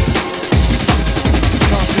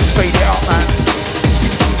 Time to speed it up, man.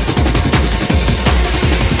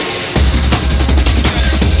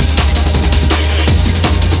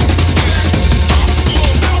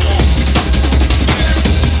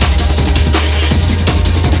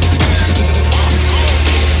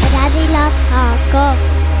 Hardcore.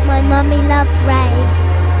 My mummy loves Rave.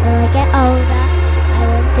 When I get older, I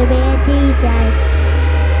want to be a DJ.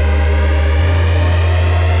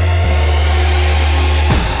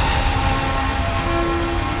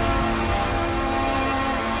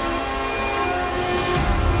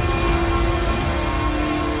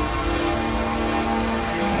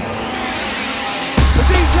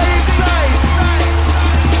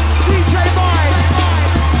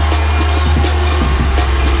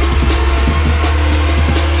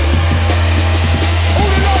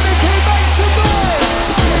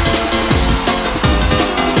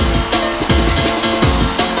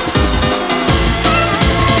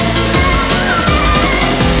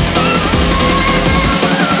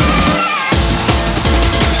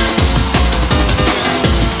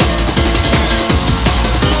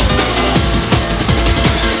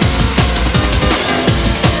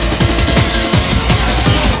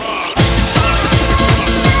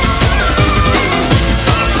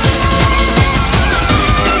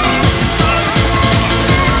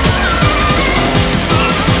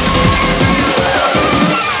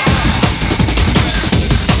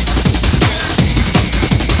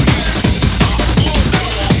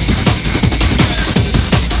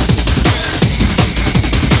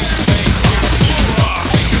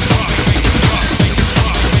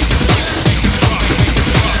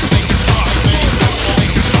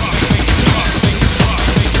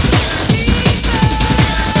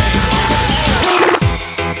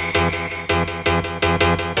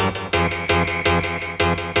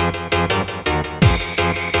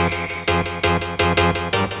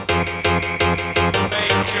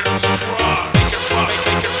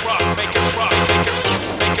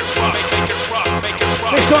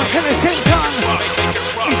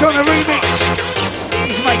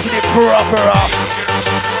 Proper up.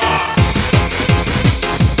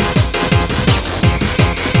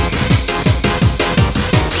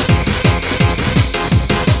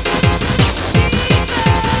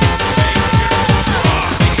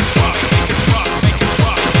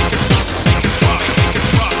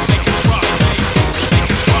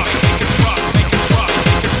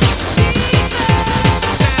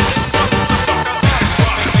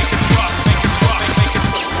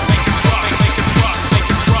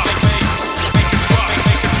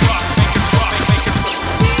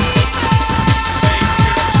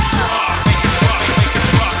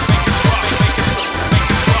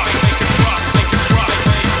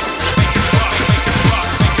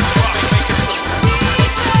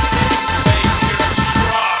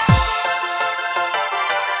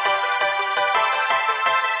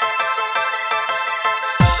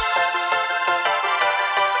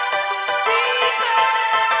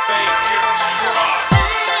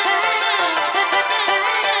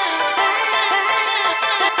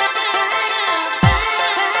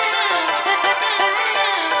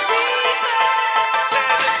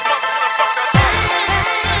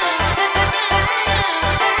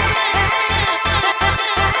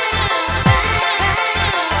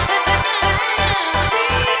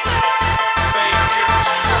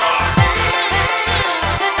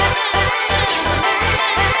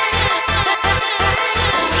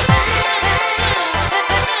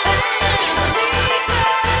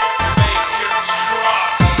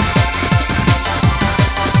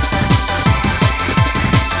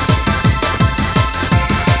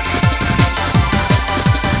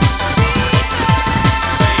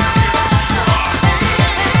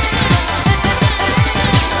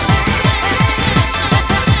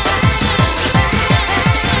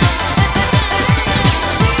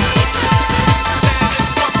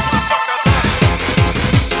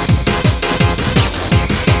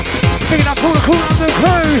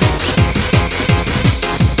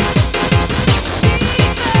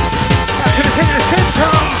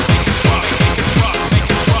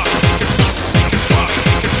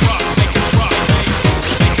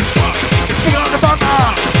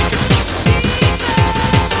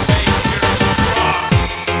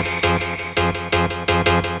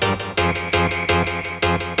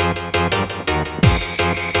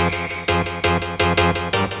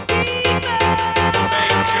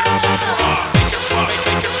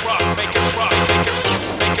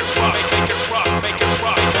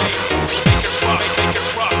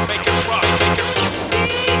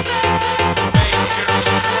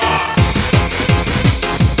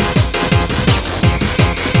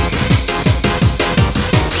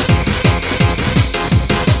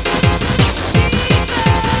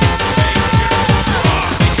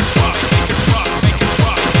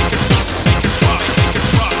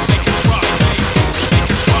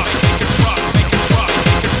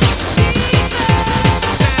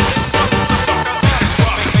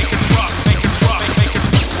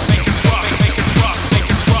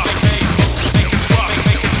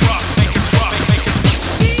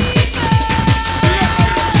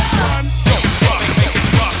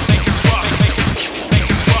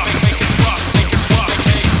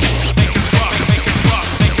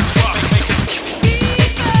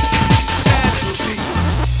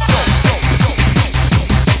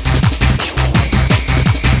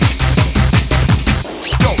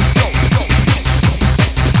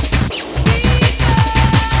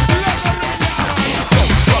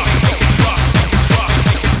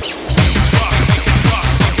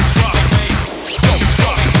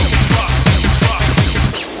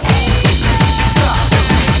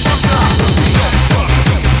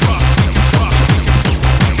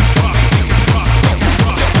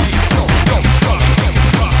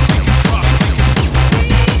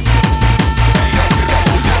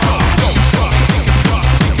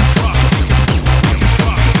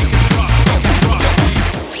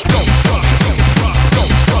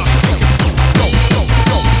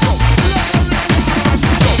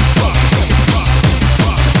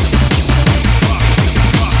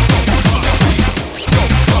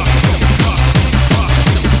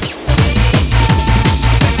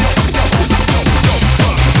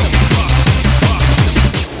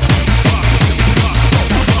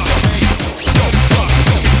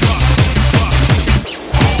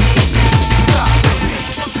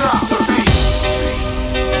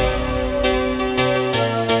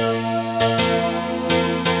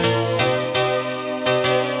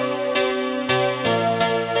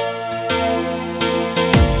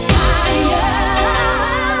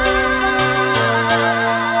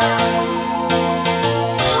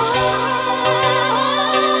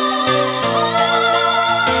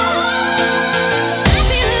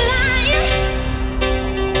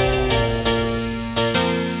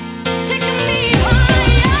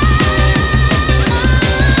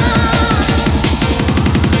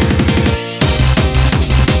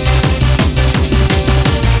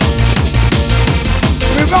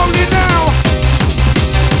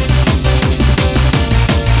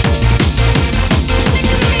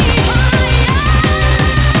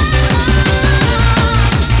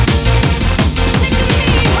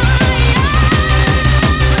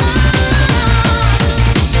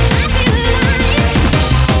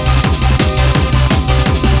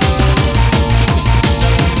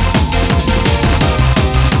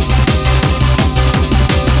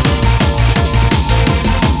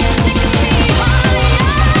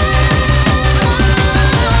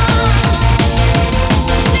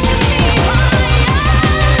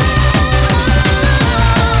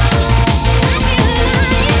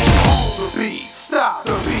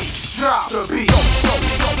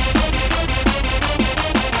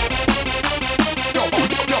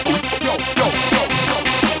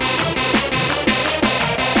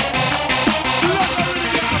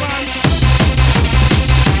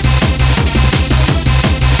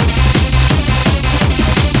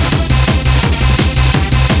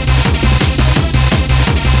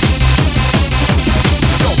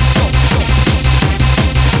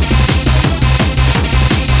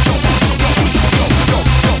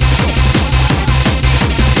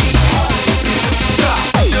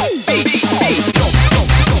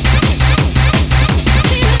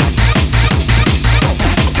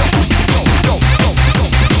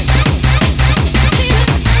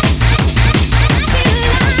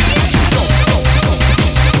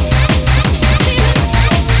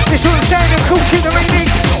 This one's sound of Cru-l-t in the remix.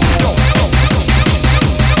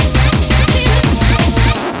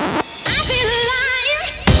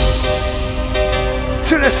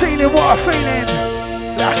 To the ceiling, what a feeling.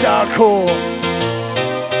 That's hardcore.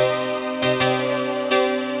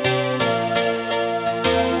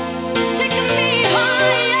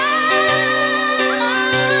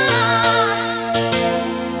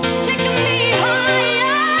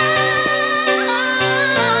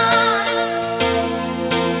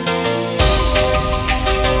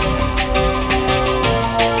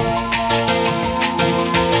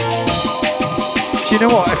 You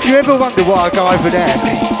know what, if you ever wonder why I go over there,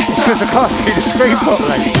 it's because I can't see the screen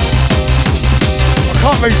properly. I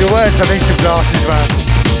can't read the words, I need some glasses, man.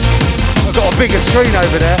 I've got a bigger screen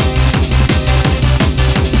over there.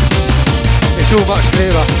 It's all much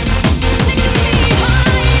clearer.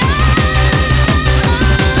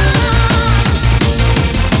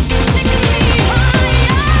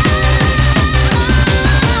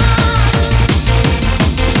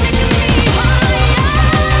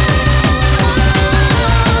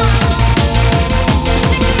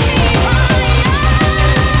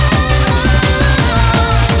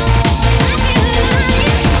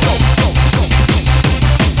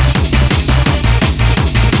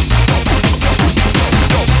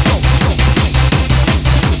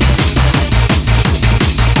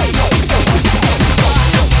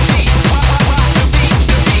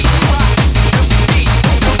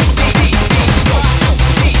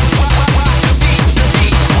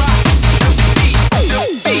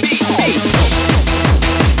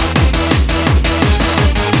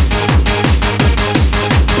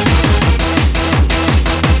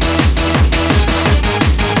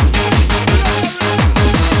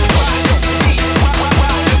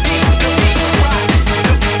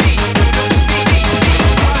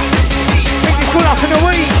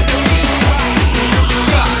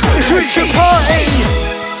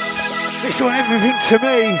 Everything to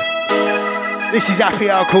me. This is Happy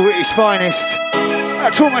Alcohol at its finest.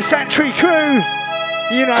 Out to all my Sanctuary crew.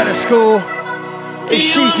 You know the score. It's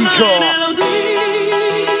Cheesy Core.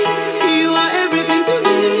 You are everything to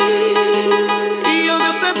me. You're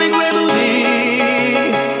the perfect remedy.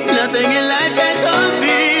 Nothing in life can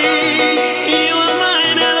compete. You are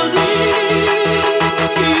my melody.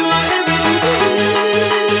 You are everything to me.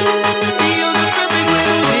 You're the perfect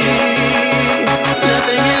remedy.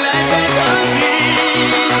 Nothing in life can compete.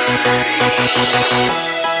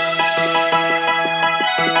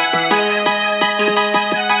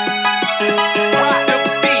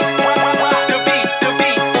 Rock the beat.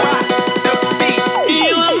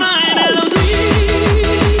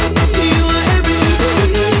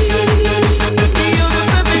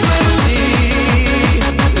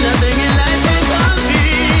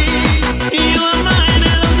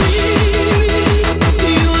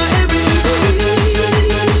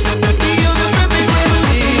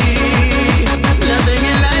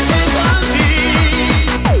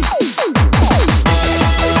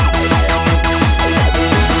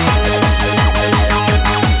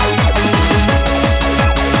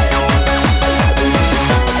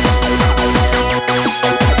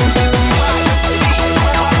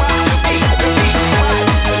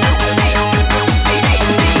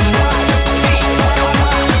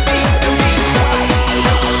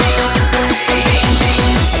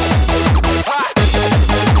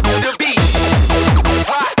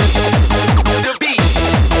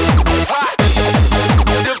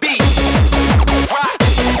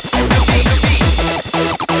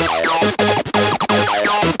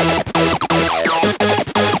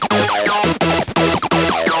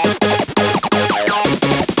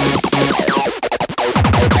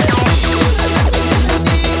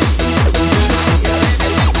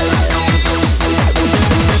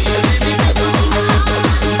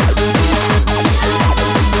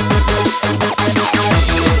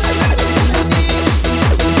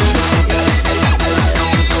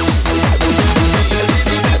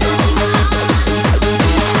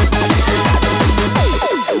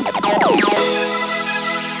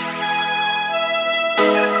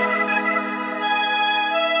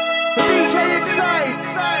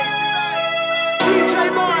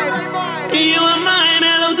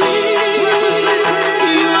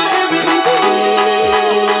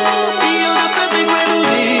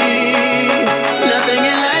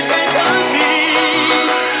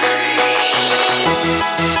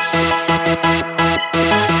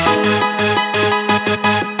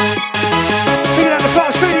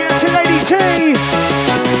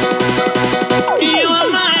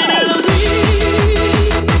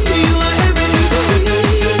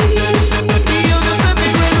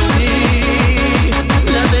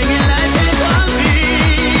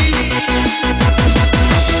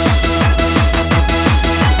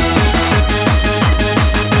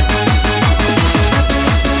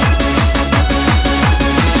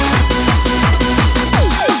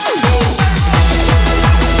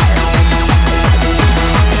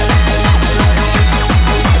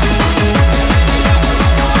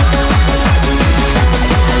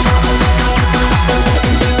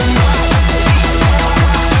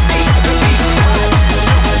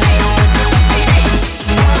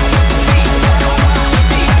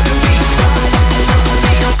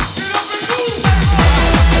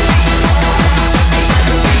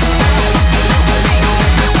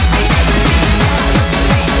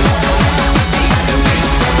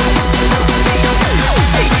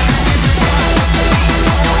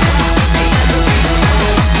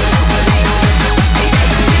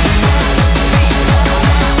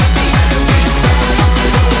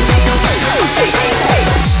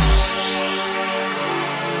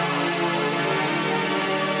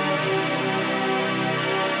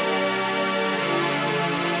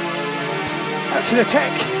 out to the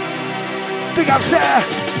tech. Big ups there.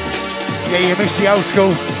 Yeah, you miss the old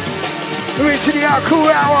school. We're into the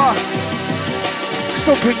Hrdcr hour.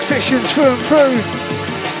 Stomping sessions through and through.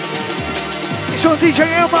 It's on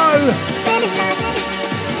DJ Elmo.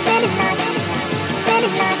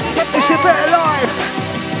 It's a better life.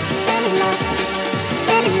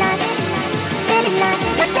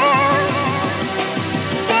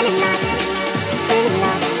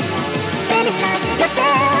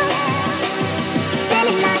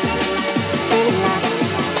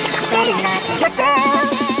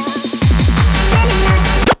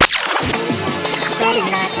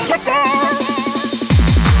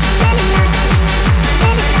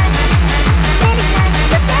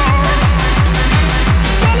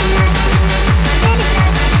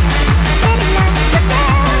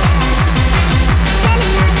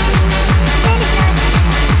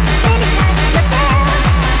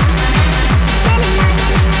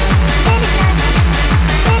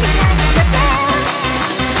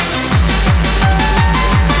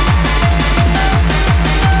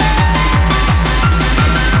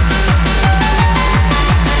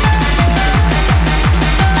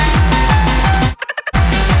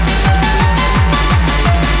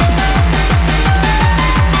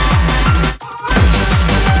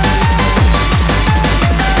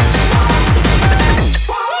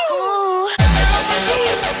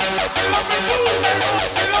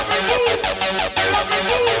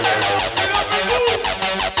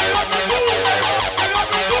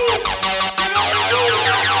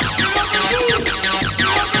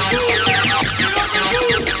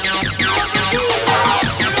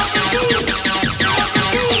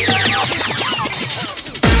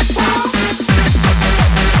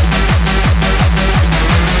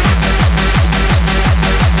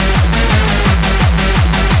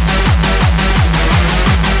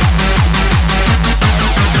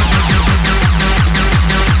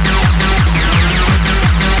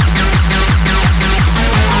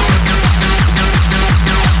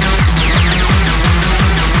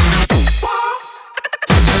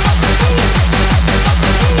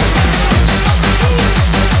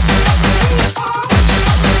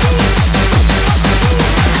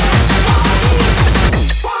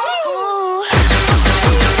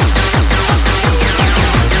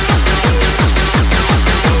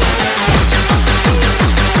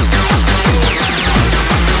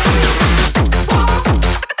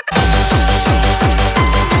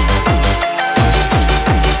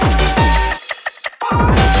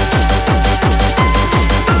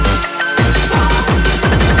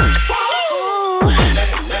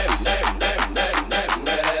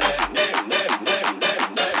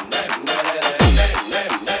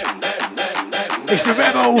 It's the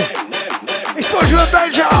Rebel. It's Bodger and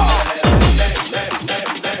Bunter.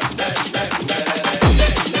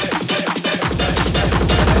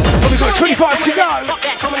 Well, we've got 25 to go.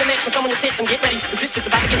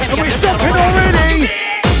 And we're stopping already.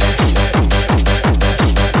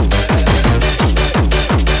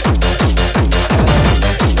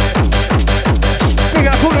 Big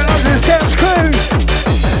up all the London Sounds crew.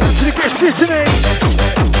 To the guest listening.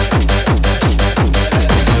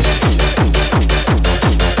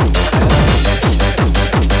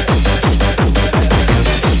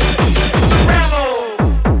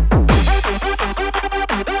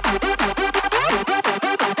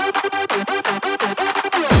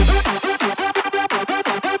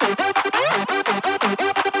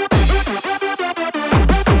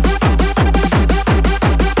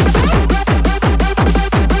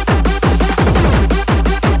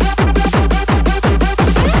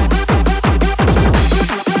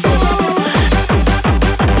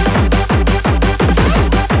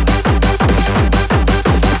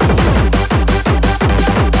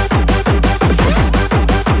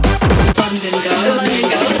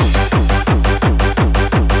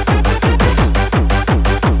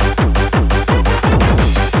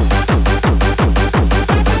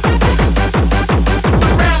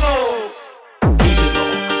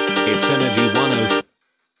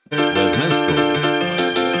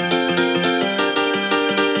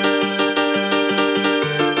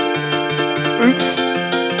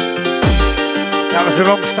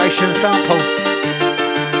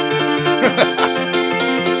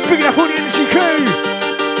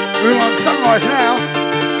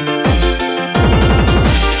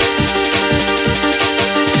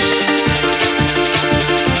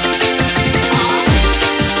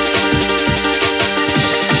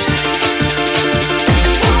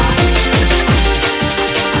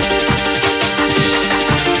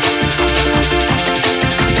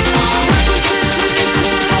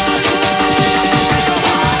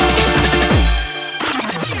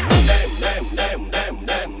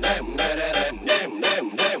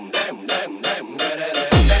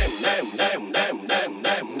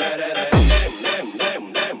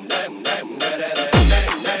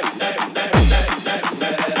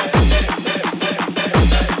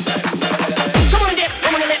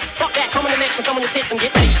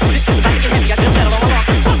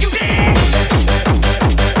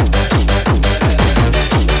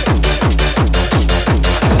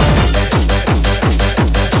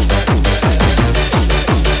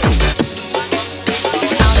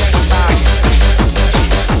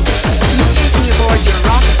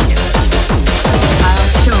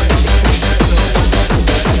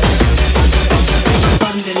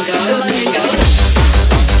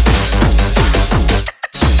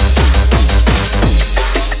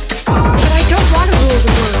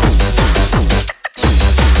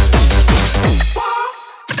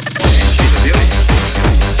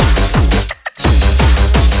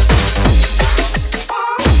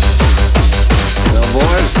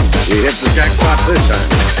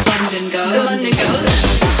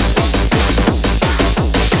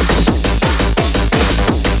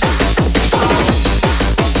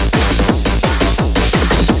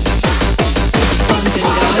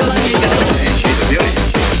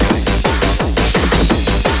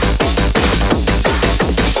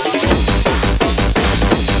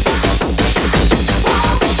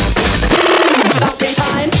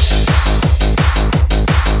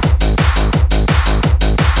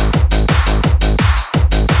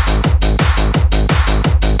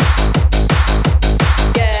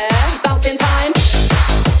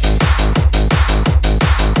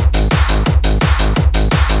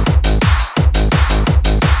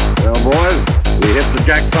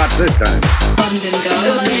 jackpots this time. London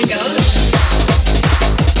goes. London goes.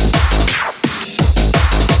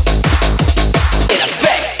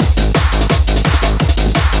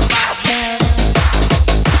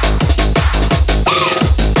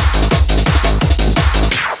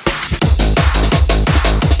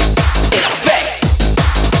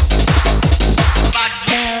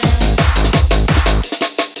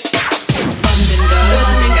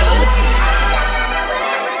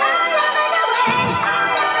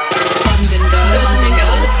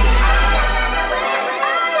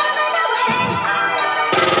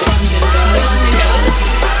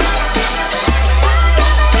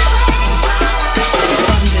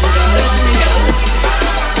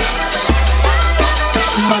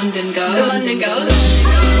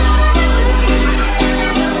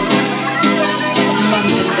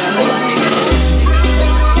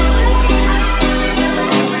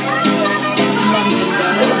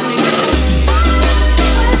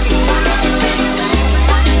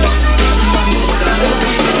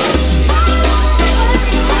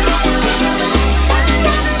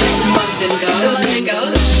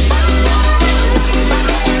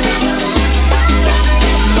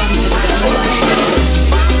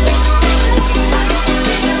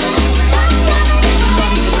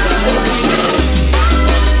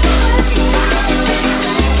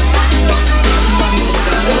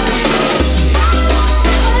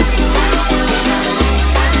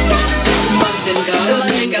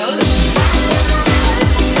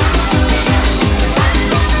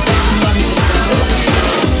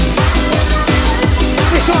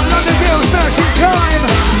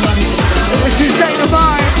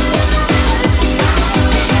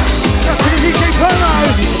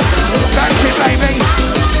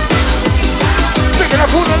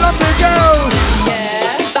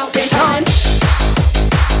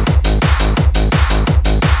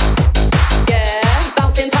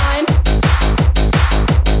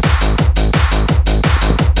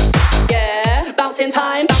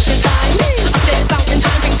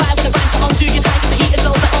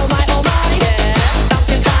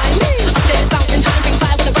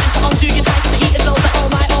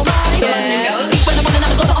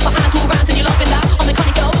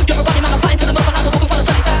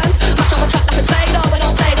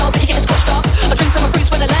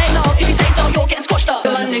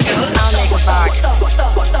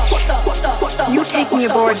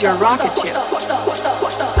 Your rocket ship.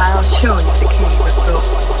 I'll show you the key with gold.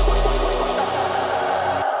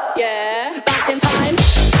 Yeah, bouncing time.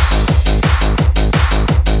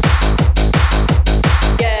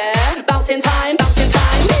 Yeah, bouncing time, bouncing time.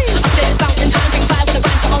 I said it's bouncing time. Bring fire when the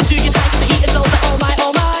ranks are on. Do your tank 'cause the heat is low. Like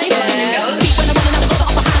oh my. Yeah. Beat when I'm running out, I got the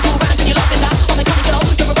upper hand. All round and you're laughing now. On the kind of girl,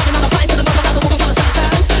 you're a running man. I'm flying to the mother. Now the woman from the sunny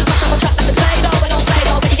sands. Mash up a track like it's Play-Doh. I don't play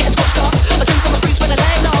though, but you're getting squashed up. I drink some fruits when I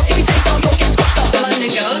lay low. If you say so, you'll get squashed up. London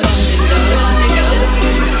goes.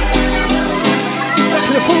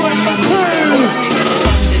 To the full end crew.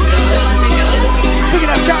 Picking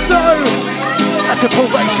up Jack Low. That's a pull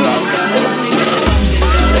bass roll.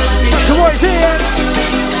 That's a what is here.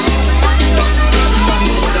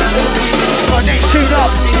 Right, next tune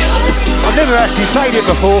up. I've never actually played it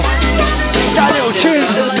before. It's that little tune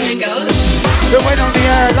that went on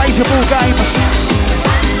the laser ball game.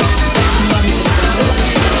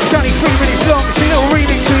 It's only 3 minutes long. It's a little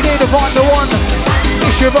remix we did of I'm the One.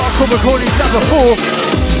 Issue of Article Recordings number 4.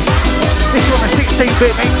 This one a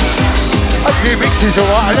 16-bit mix. Hopefully the mix is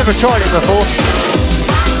alright, I've never tried it before.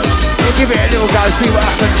 We'll give it a little go, see what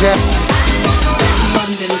happens here.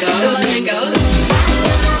 London goes, London goes.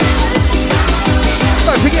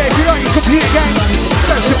 Don't forget, if you like your computer games,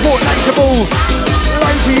 go support Laser Ball.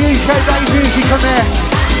 Loads of UK laser music on there.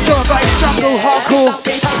 Drum and bass, jungle, hardcore.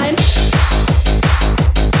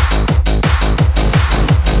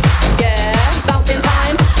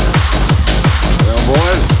 Well,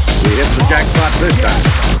 boys, we hit the jackpot this time.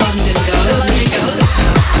 London goes, London goes.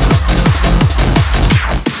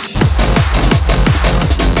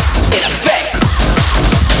 In effect.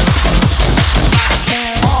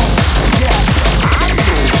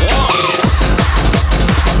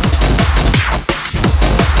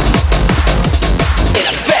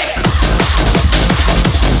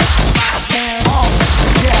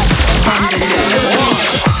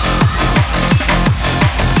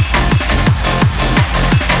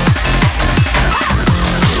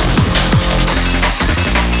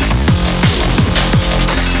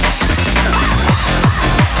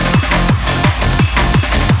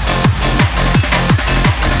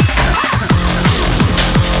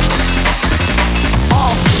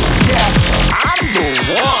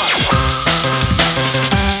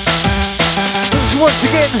 Once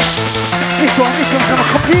again, This one's on a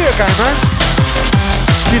computer game, man.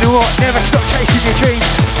 Do you know what? Never stop chasing your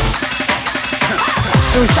dreams.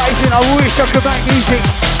 Those days when I wish I could make music,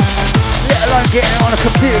 let alone getting it on a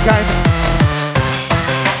computer game.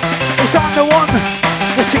 It's on the one,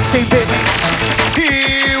 the 16-bit mix.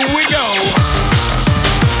 Here we go.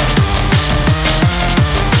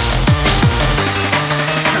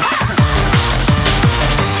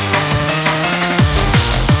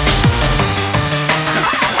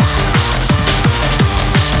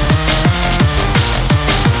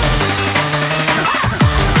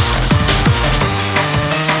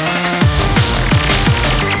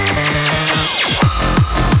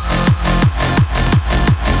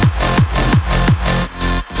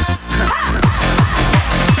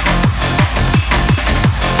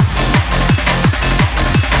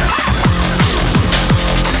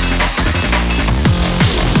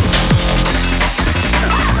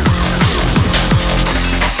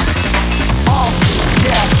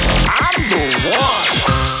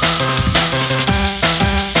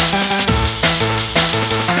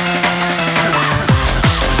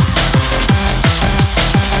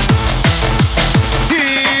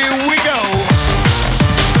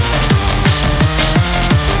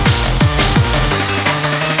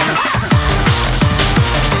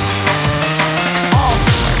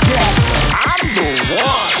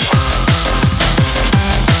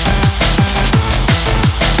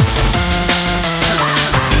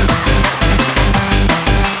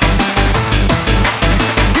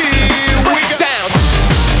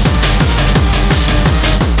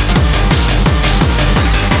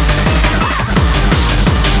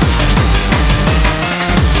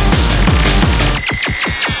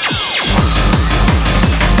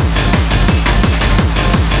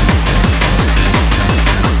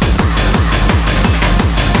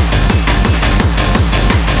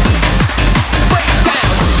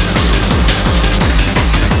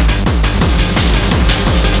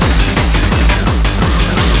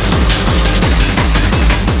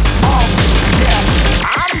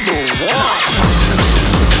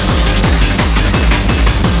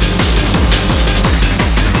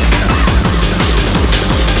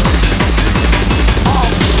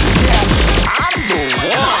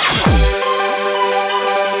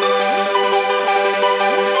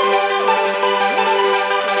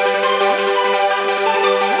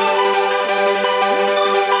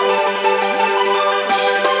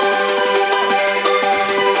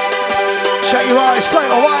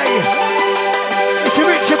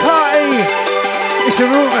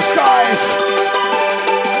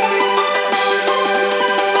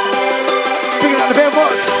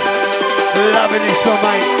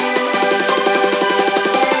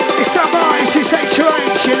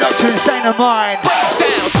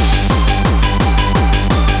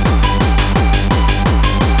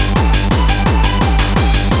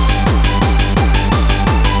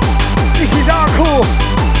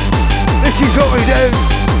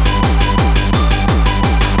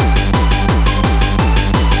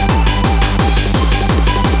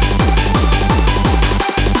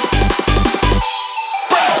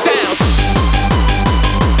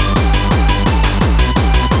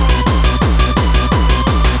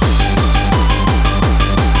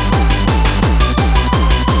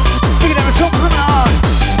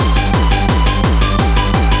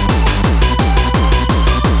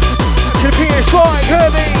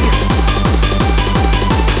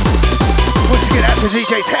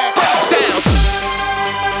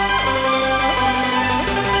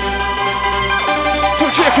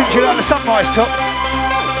 Top.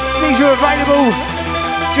 These are available.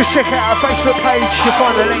 Just check out our Facebook page, you'll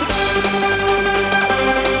find the link.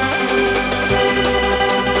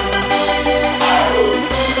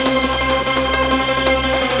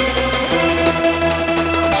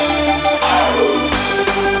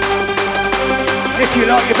 If you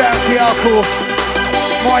like your bouncy hardcore,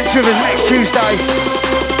 mine's with us next Tuesday.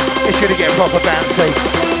 It's gonna get proper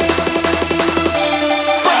bouncy.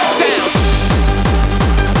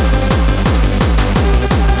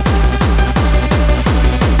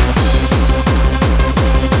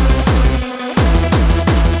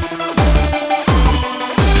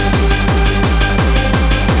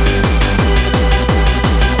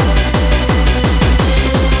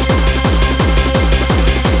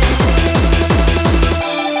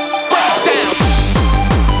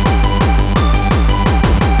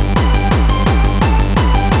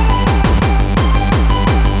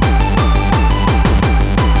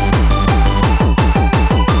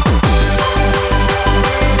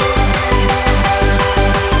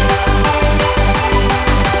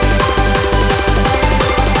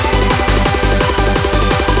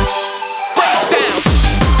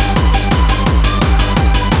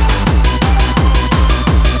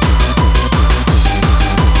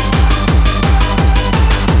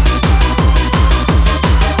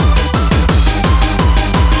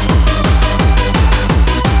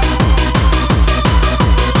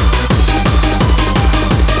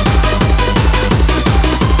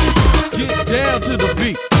 down to the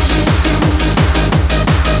beat.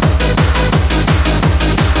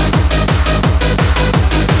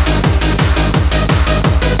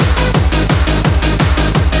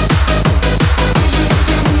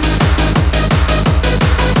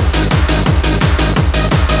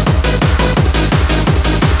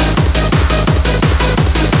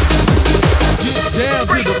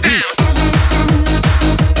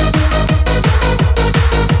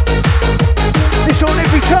 This on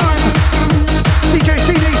every time. DJ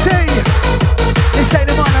CDC. This ain't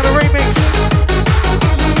the one on a remix.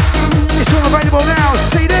 This one available now.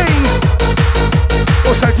 CD.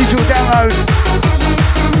 Also digital download.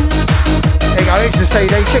 There you go. It's the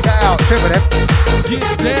CD. Check that out. Triple them. Get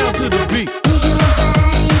down to the beat.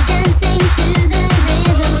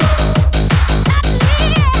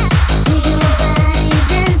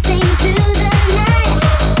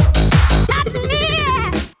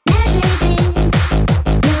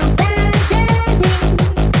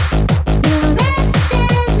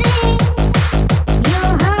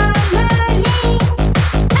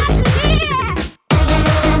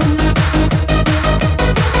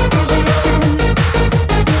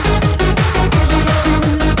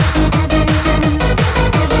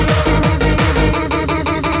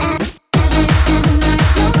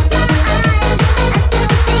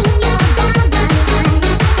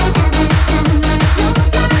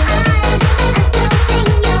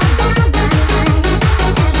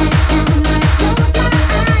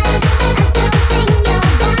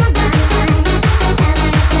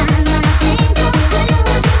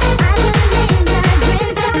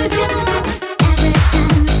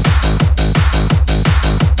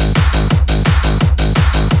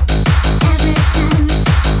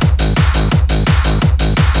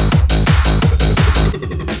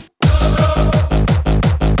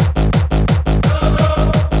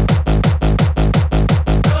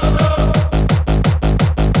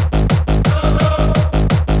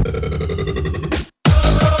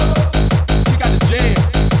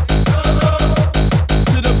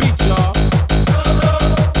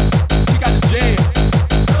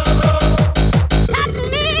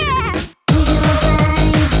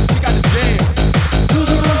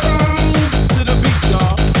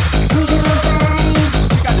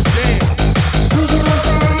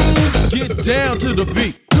 Down to the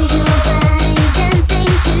beat.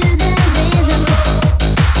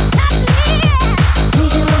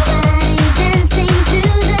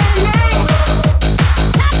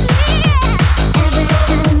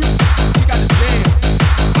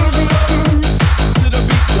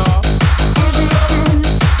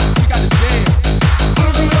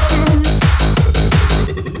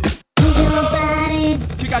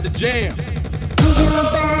 Got the jam.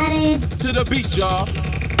 To the beat, y'all.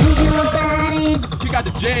 You got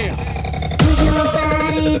the jam.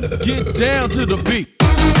 Get down to the beat.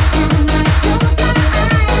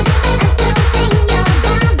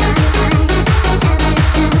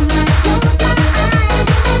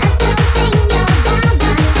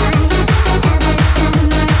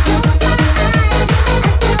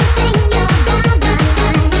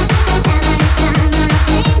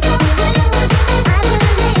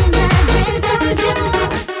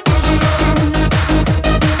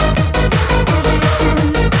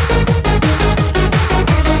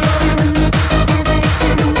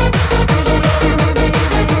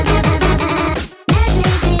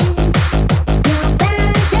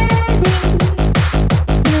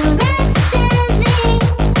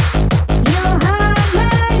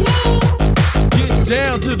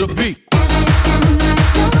 Down to the beat.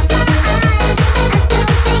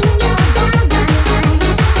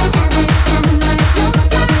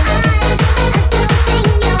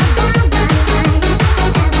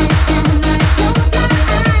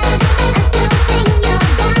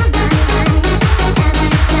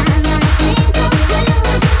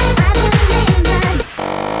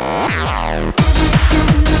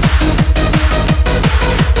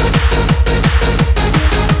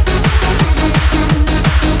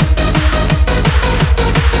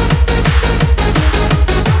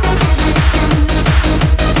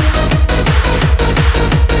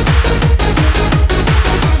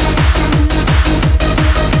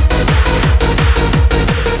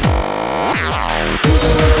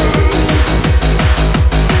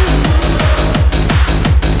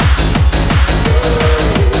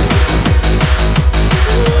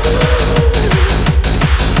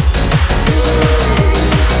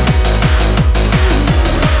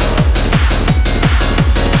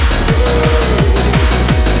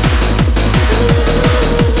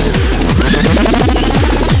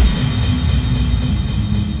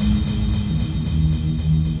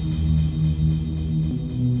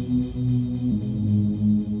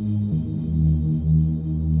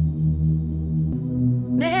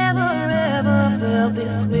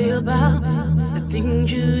 this way about the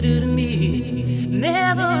things you do to me.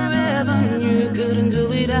 Never ever knew you couldn't do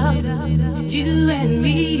without you and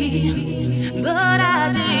me. But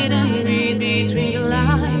I didn't read between your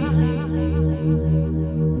lines,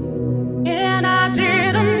 and I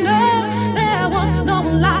didn't know there was no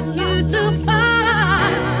one like you to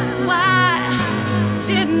find. Why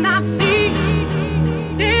didn't I see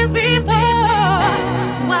this before?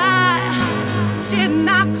 Why didn't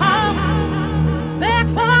I come back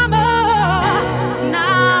for more?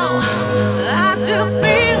 Now I do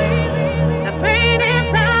feel the pain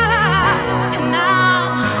inside, and now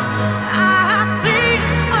I see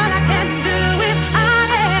all I can do is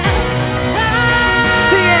hide it.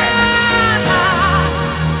 See it.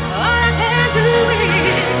 All I can do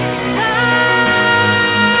is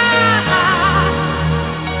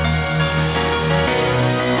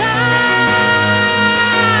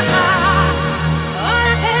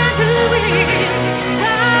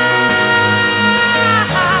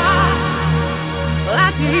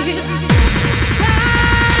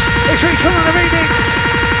It's Richter on the remix.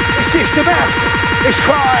 It's Slipmatt. It's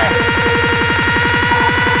Cry.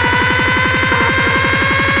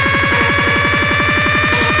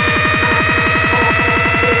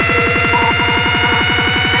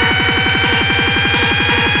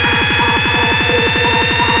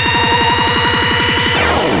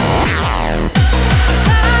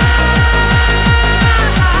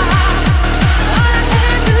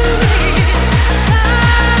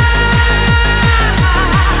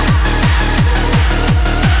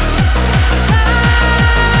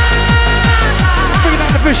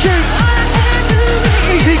 Shoot!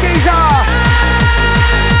 Easy geezer!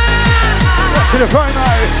 What's in the promo?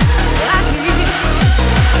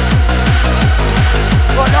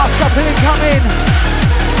 Right, last couple incoming.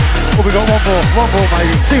 Oh, we got one more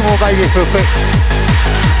maybe, two more maybe for a quick.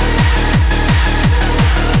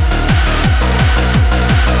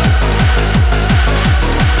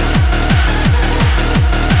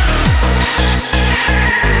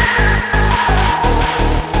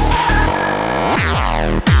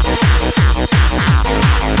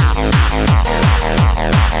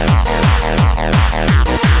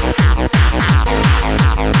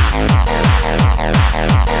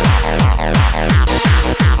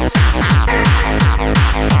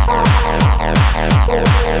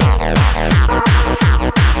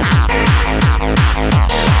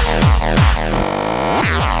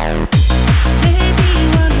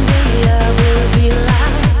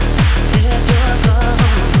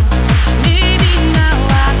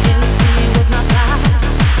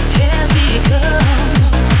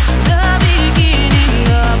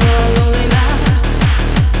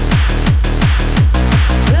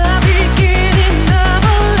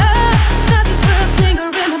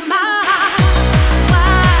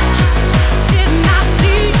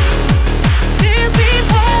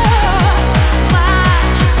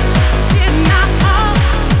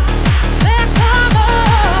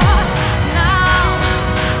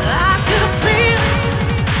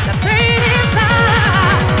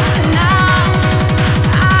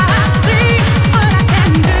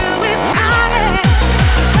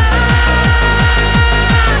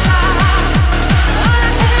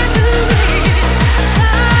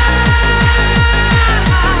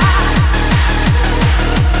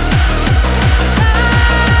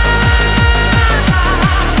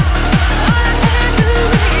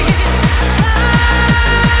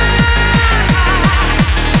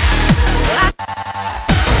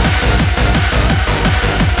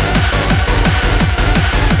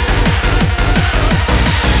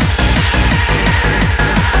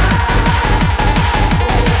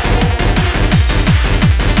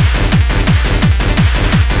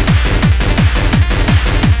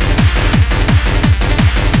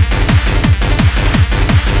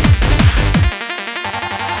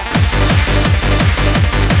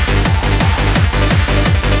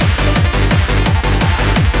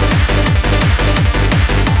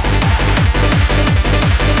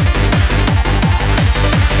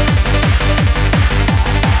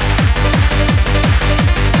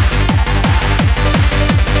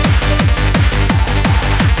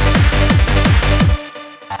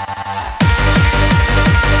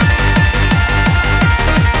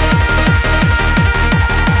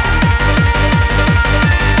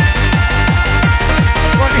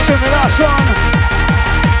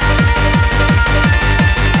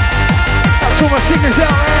 Singers out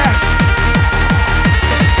there,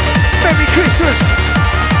 Merry Christmas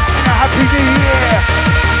and a Happy New Year.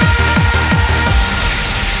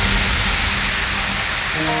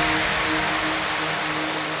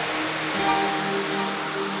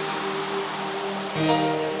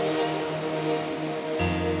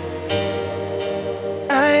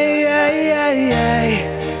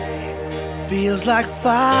 feels like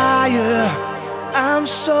fire. I'm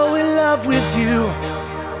so in love with you.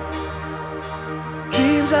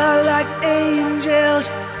 Dreams are like angels,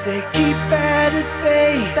 they keep at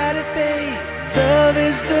bay. Love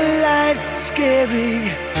is the light, scaring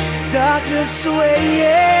darkness away.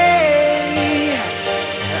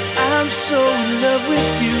 I'm so in love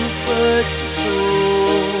with you, touch the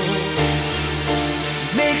soul.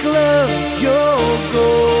 Make love your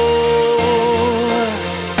goal.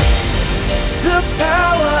 The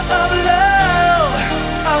power of love,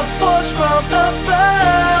 a force from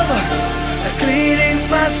above, cleaning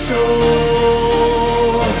my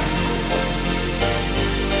soul.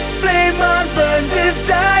 Flame on burn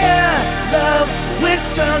desire, love with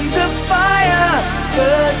tongues of fire,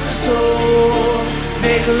 burns the soul.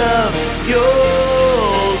 Make love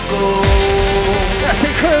your goal. That's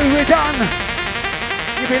it, crew, we're done.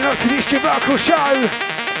 You've been locked to this Jugglers show.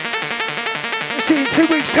 We'll see you in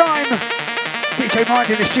 2 weeks' time. DJ Mind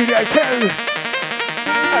in the studio too.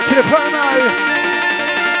 Out to the promo.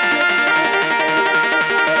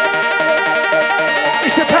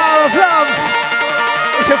 It's the power of love.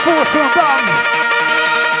 It's a force from above.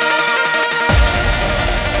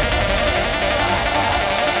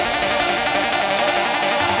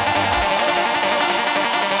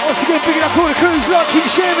 Once again, picking up all the crews, liking,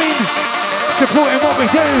 sharing, supporting what we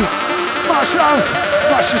do. Much love,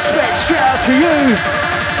 much respect, straight out to you.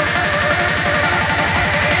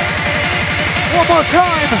 One more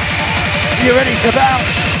time. You ready to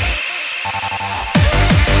bounce?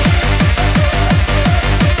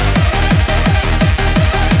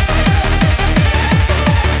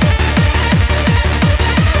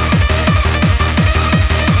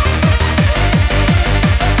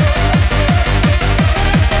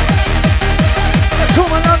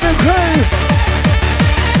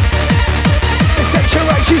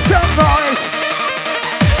 Sunrise.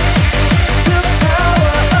 The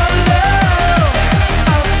power of love,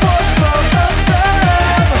 a force from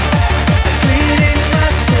above, cleaning my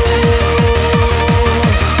soul.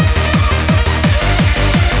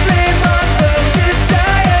 Flame on burn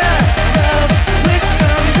desire, love with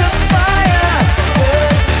tongues of fire,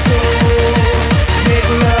 burn the soul. Make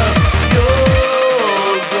love your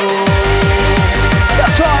goal.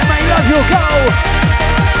 That's right, make love your goal.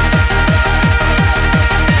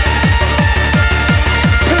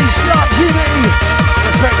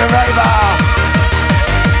 Respect the Raver.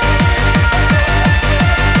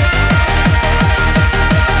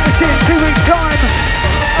 We'll see you in 2 weeks' time.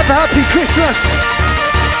 Have a happy Christmas.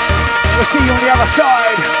 We'll see you on the other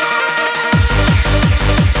side.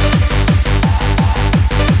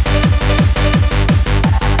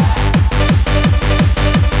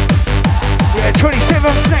 Yeah,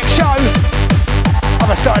 27th next show.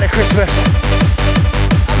 Other side of Christmas.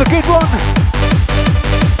 Have a good one.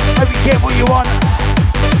 Hope you get what you want.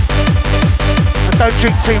 And don't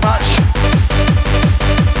drink too much.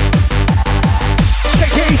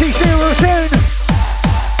 Take it easy, see you real soon.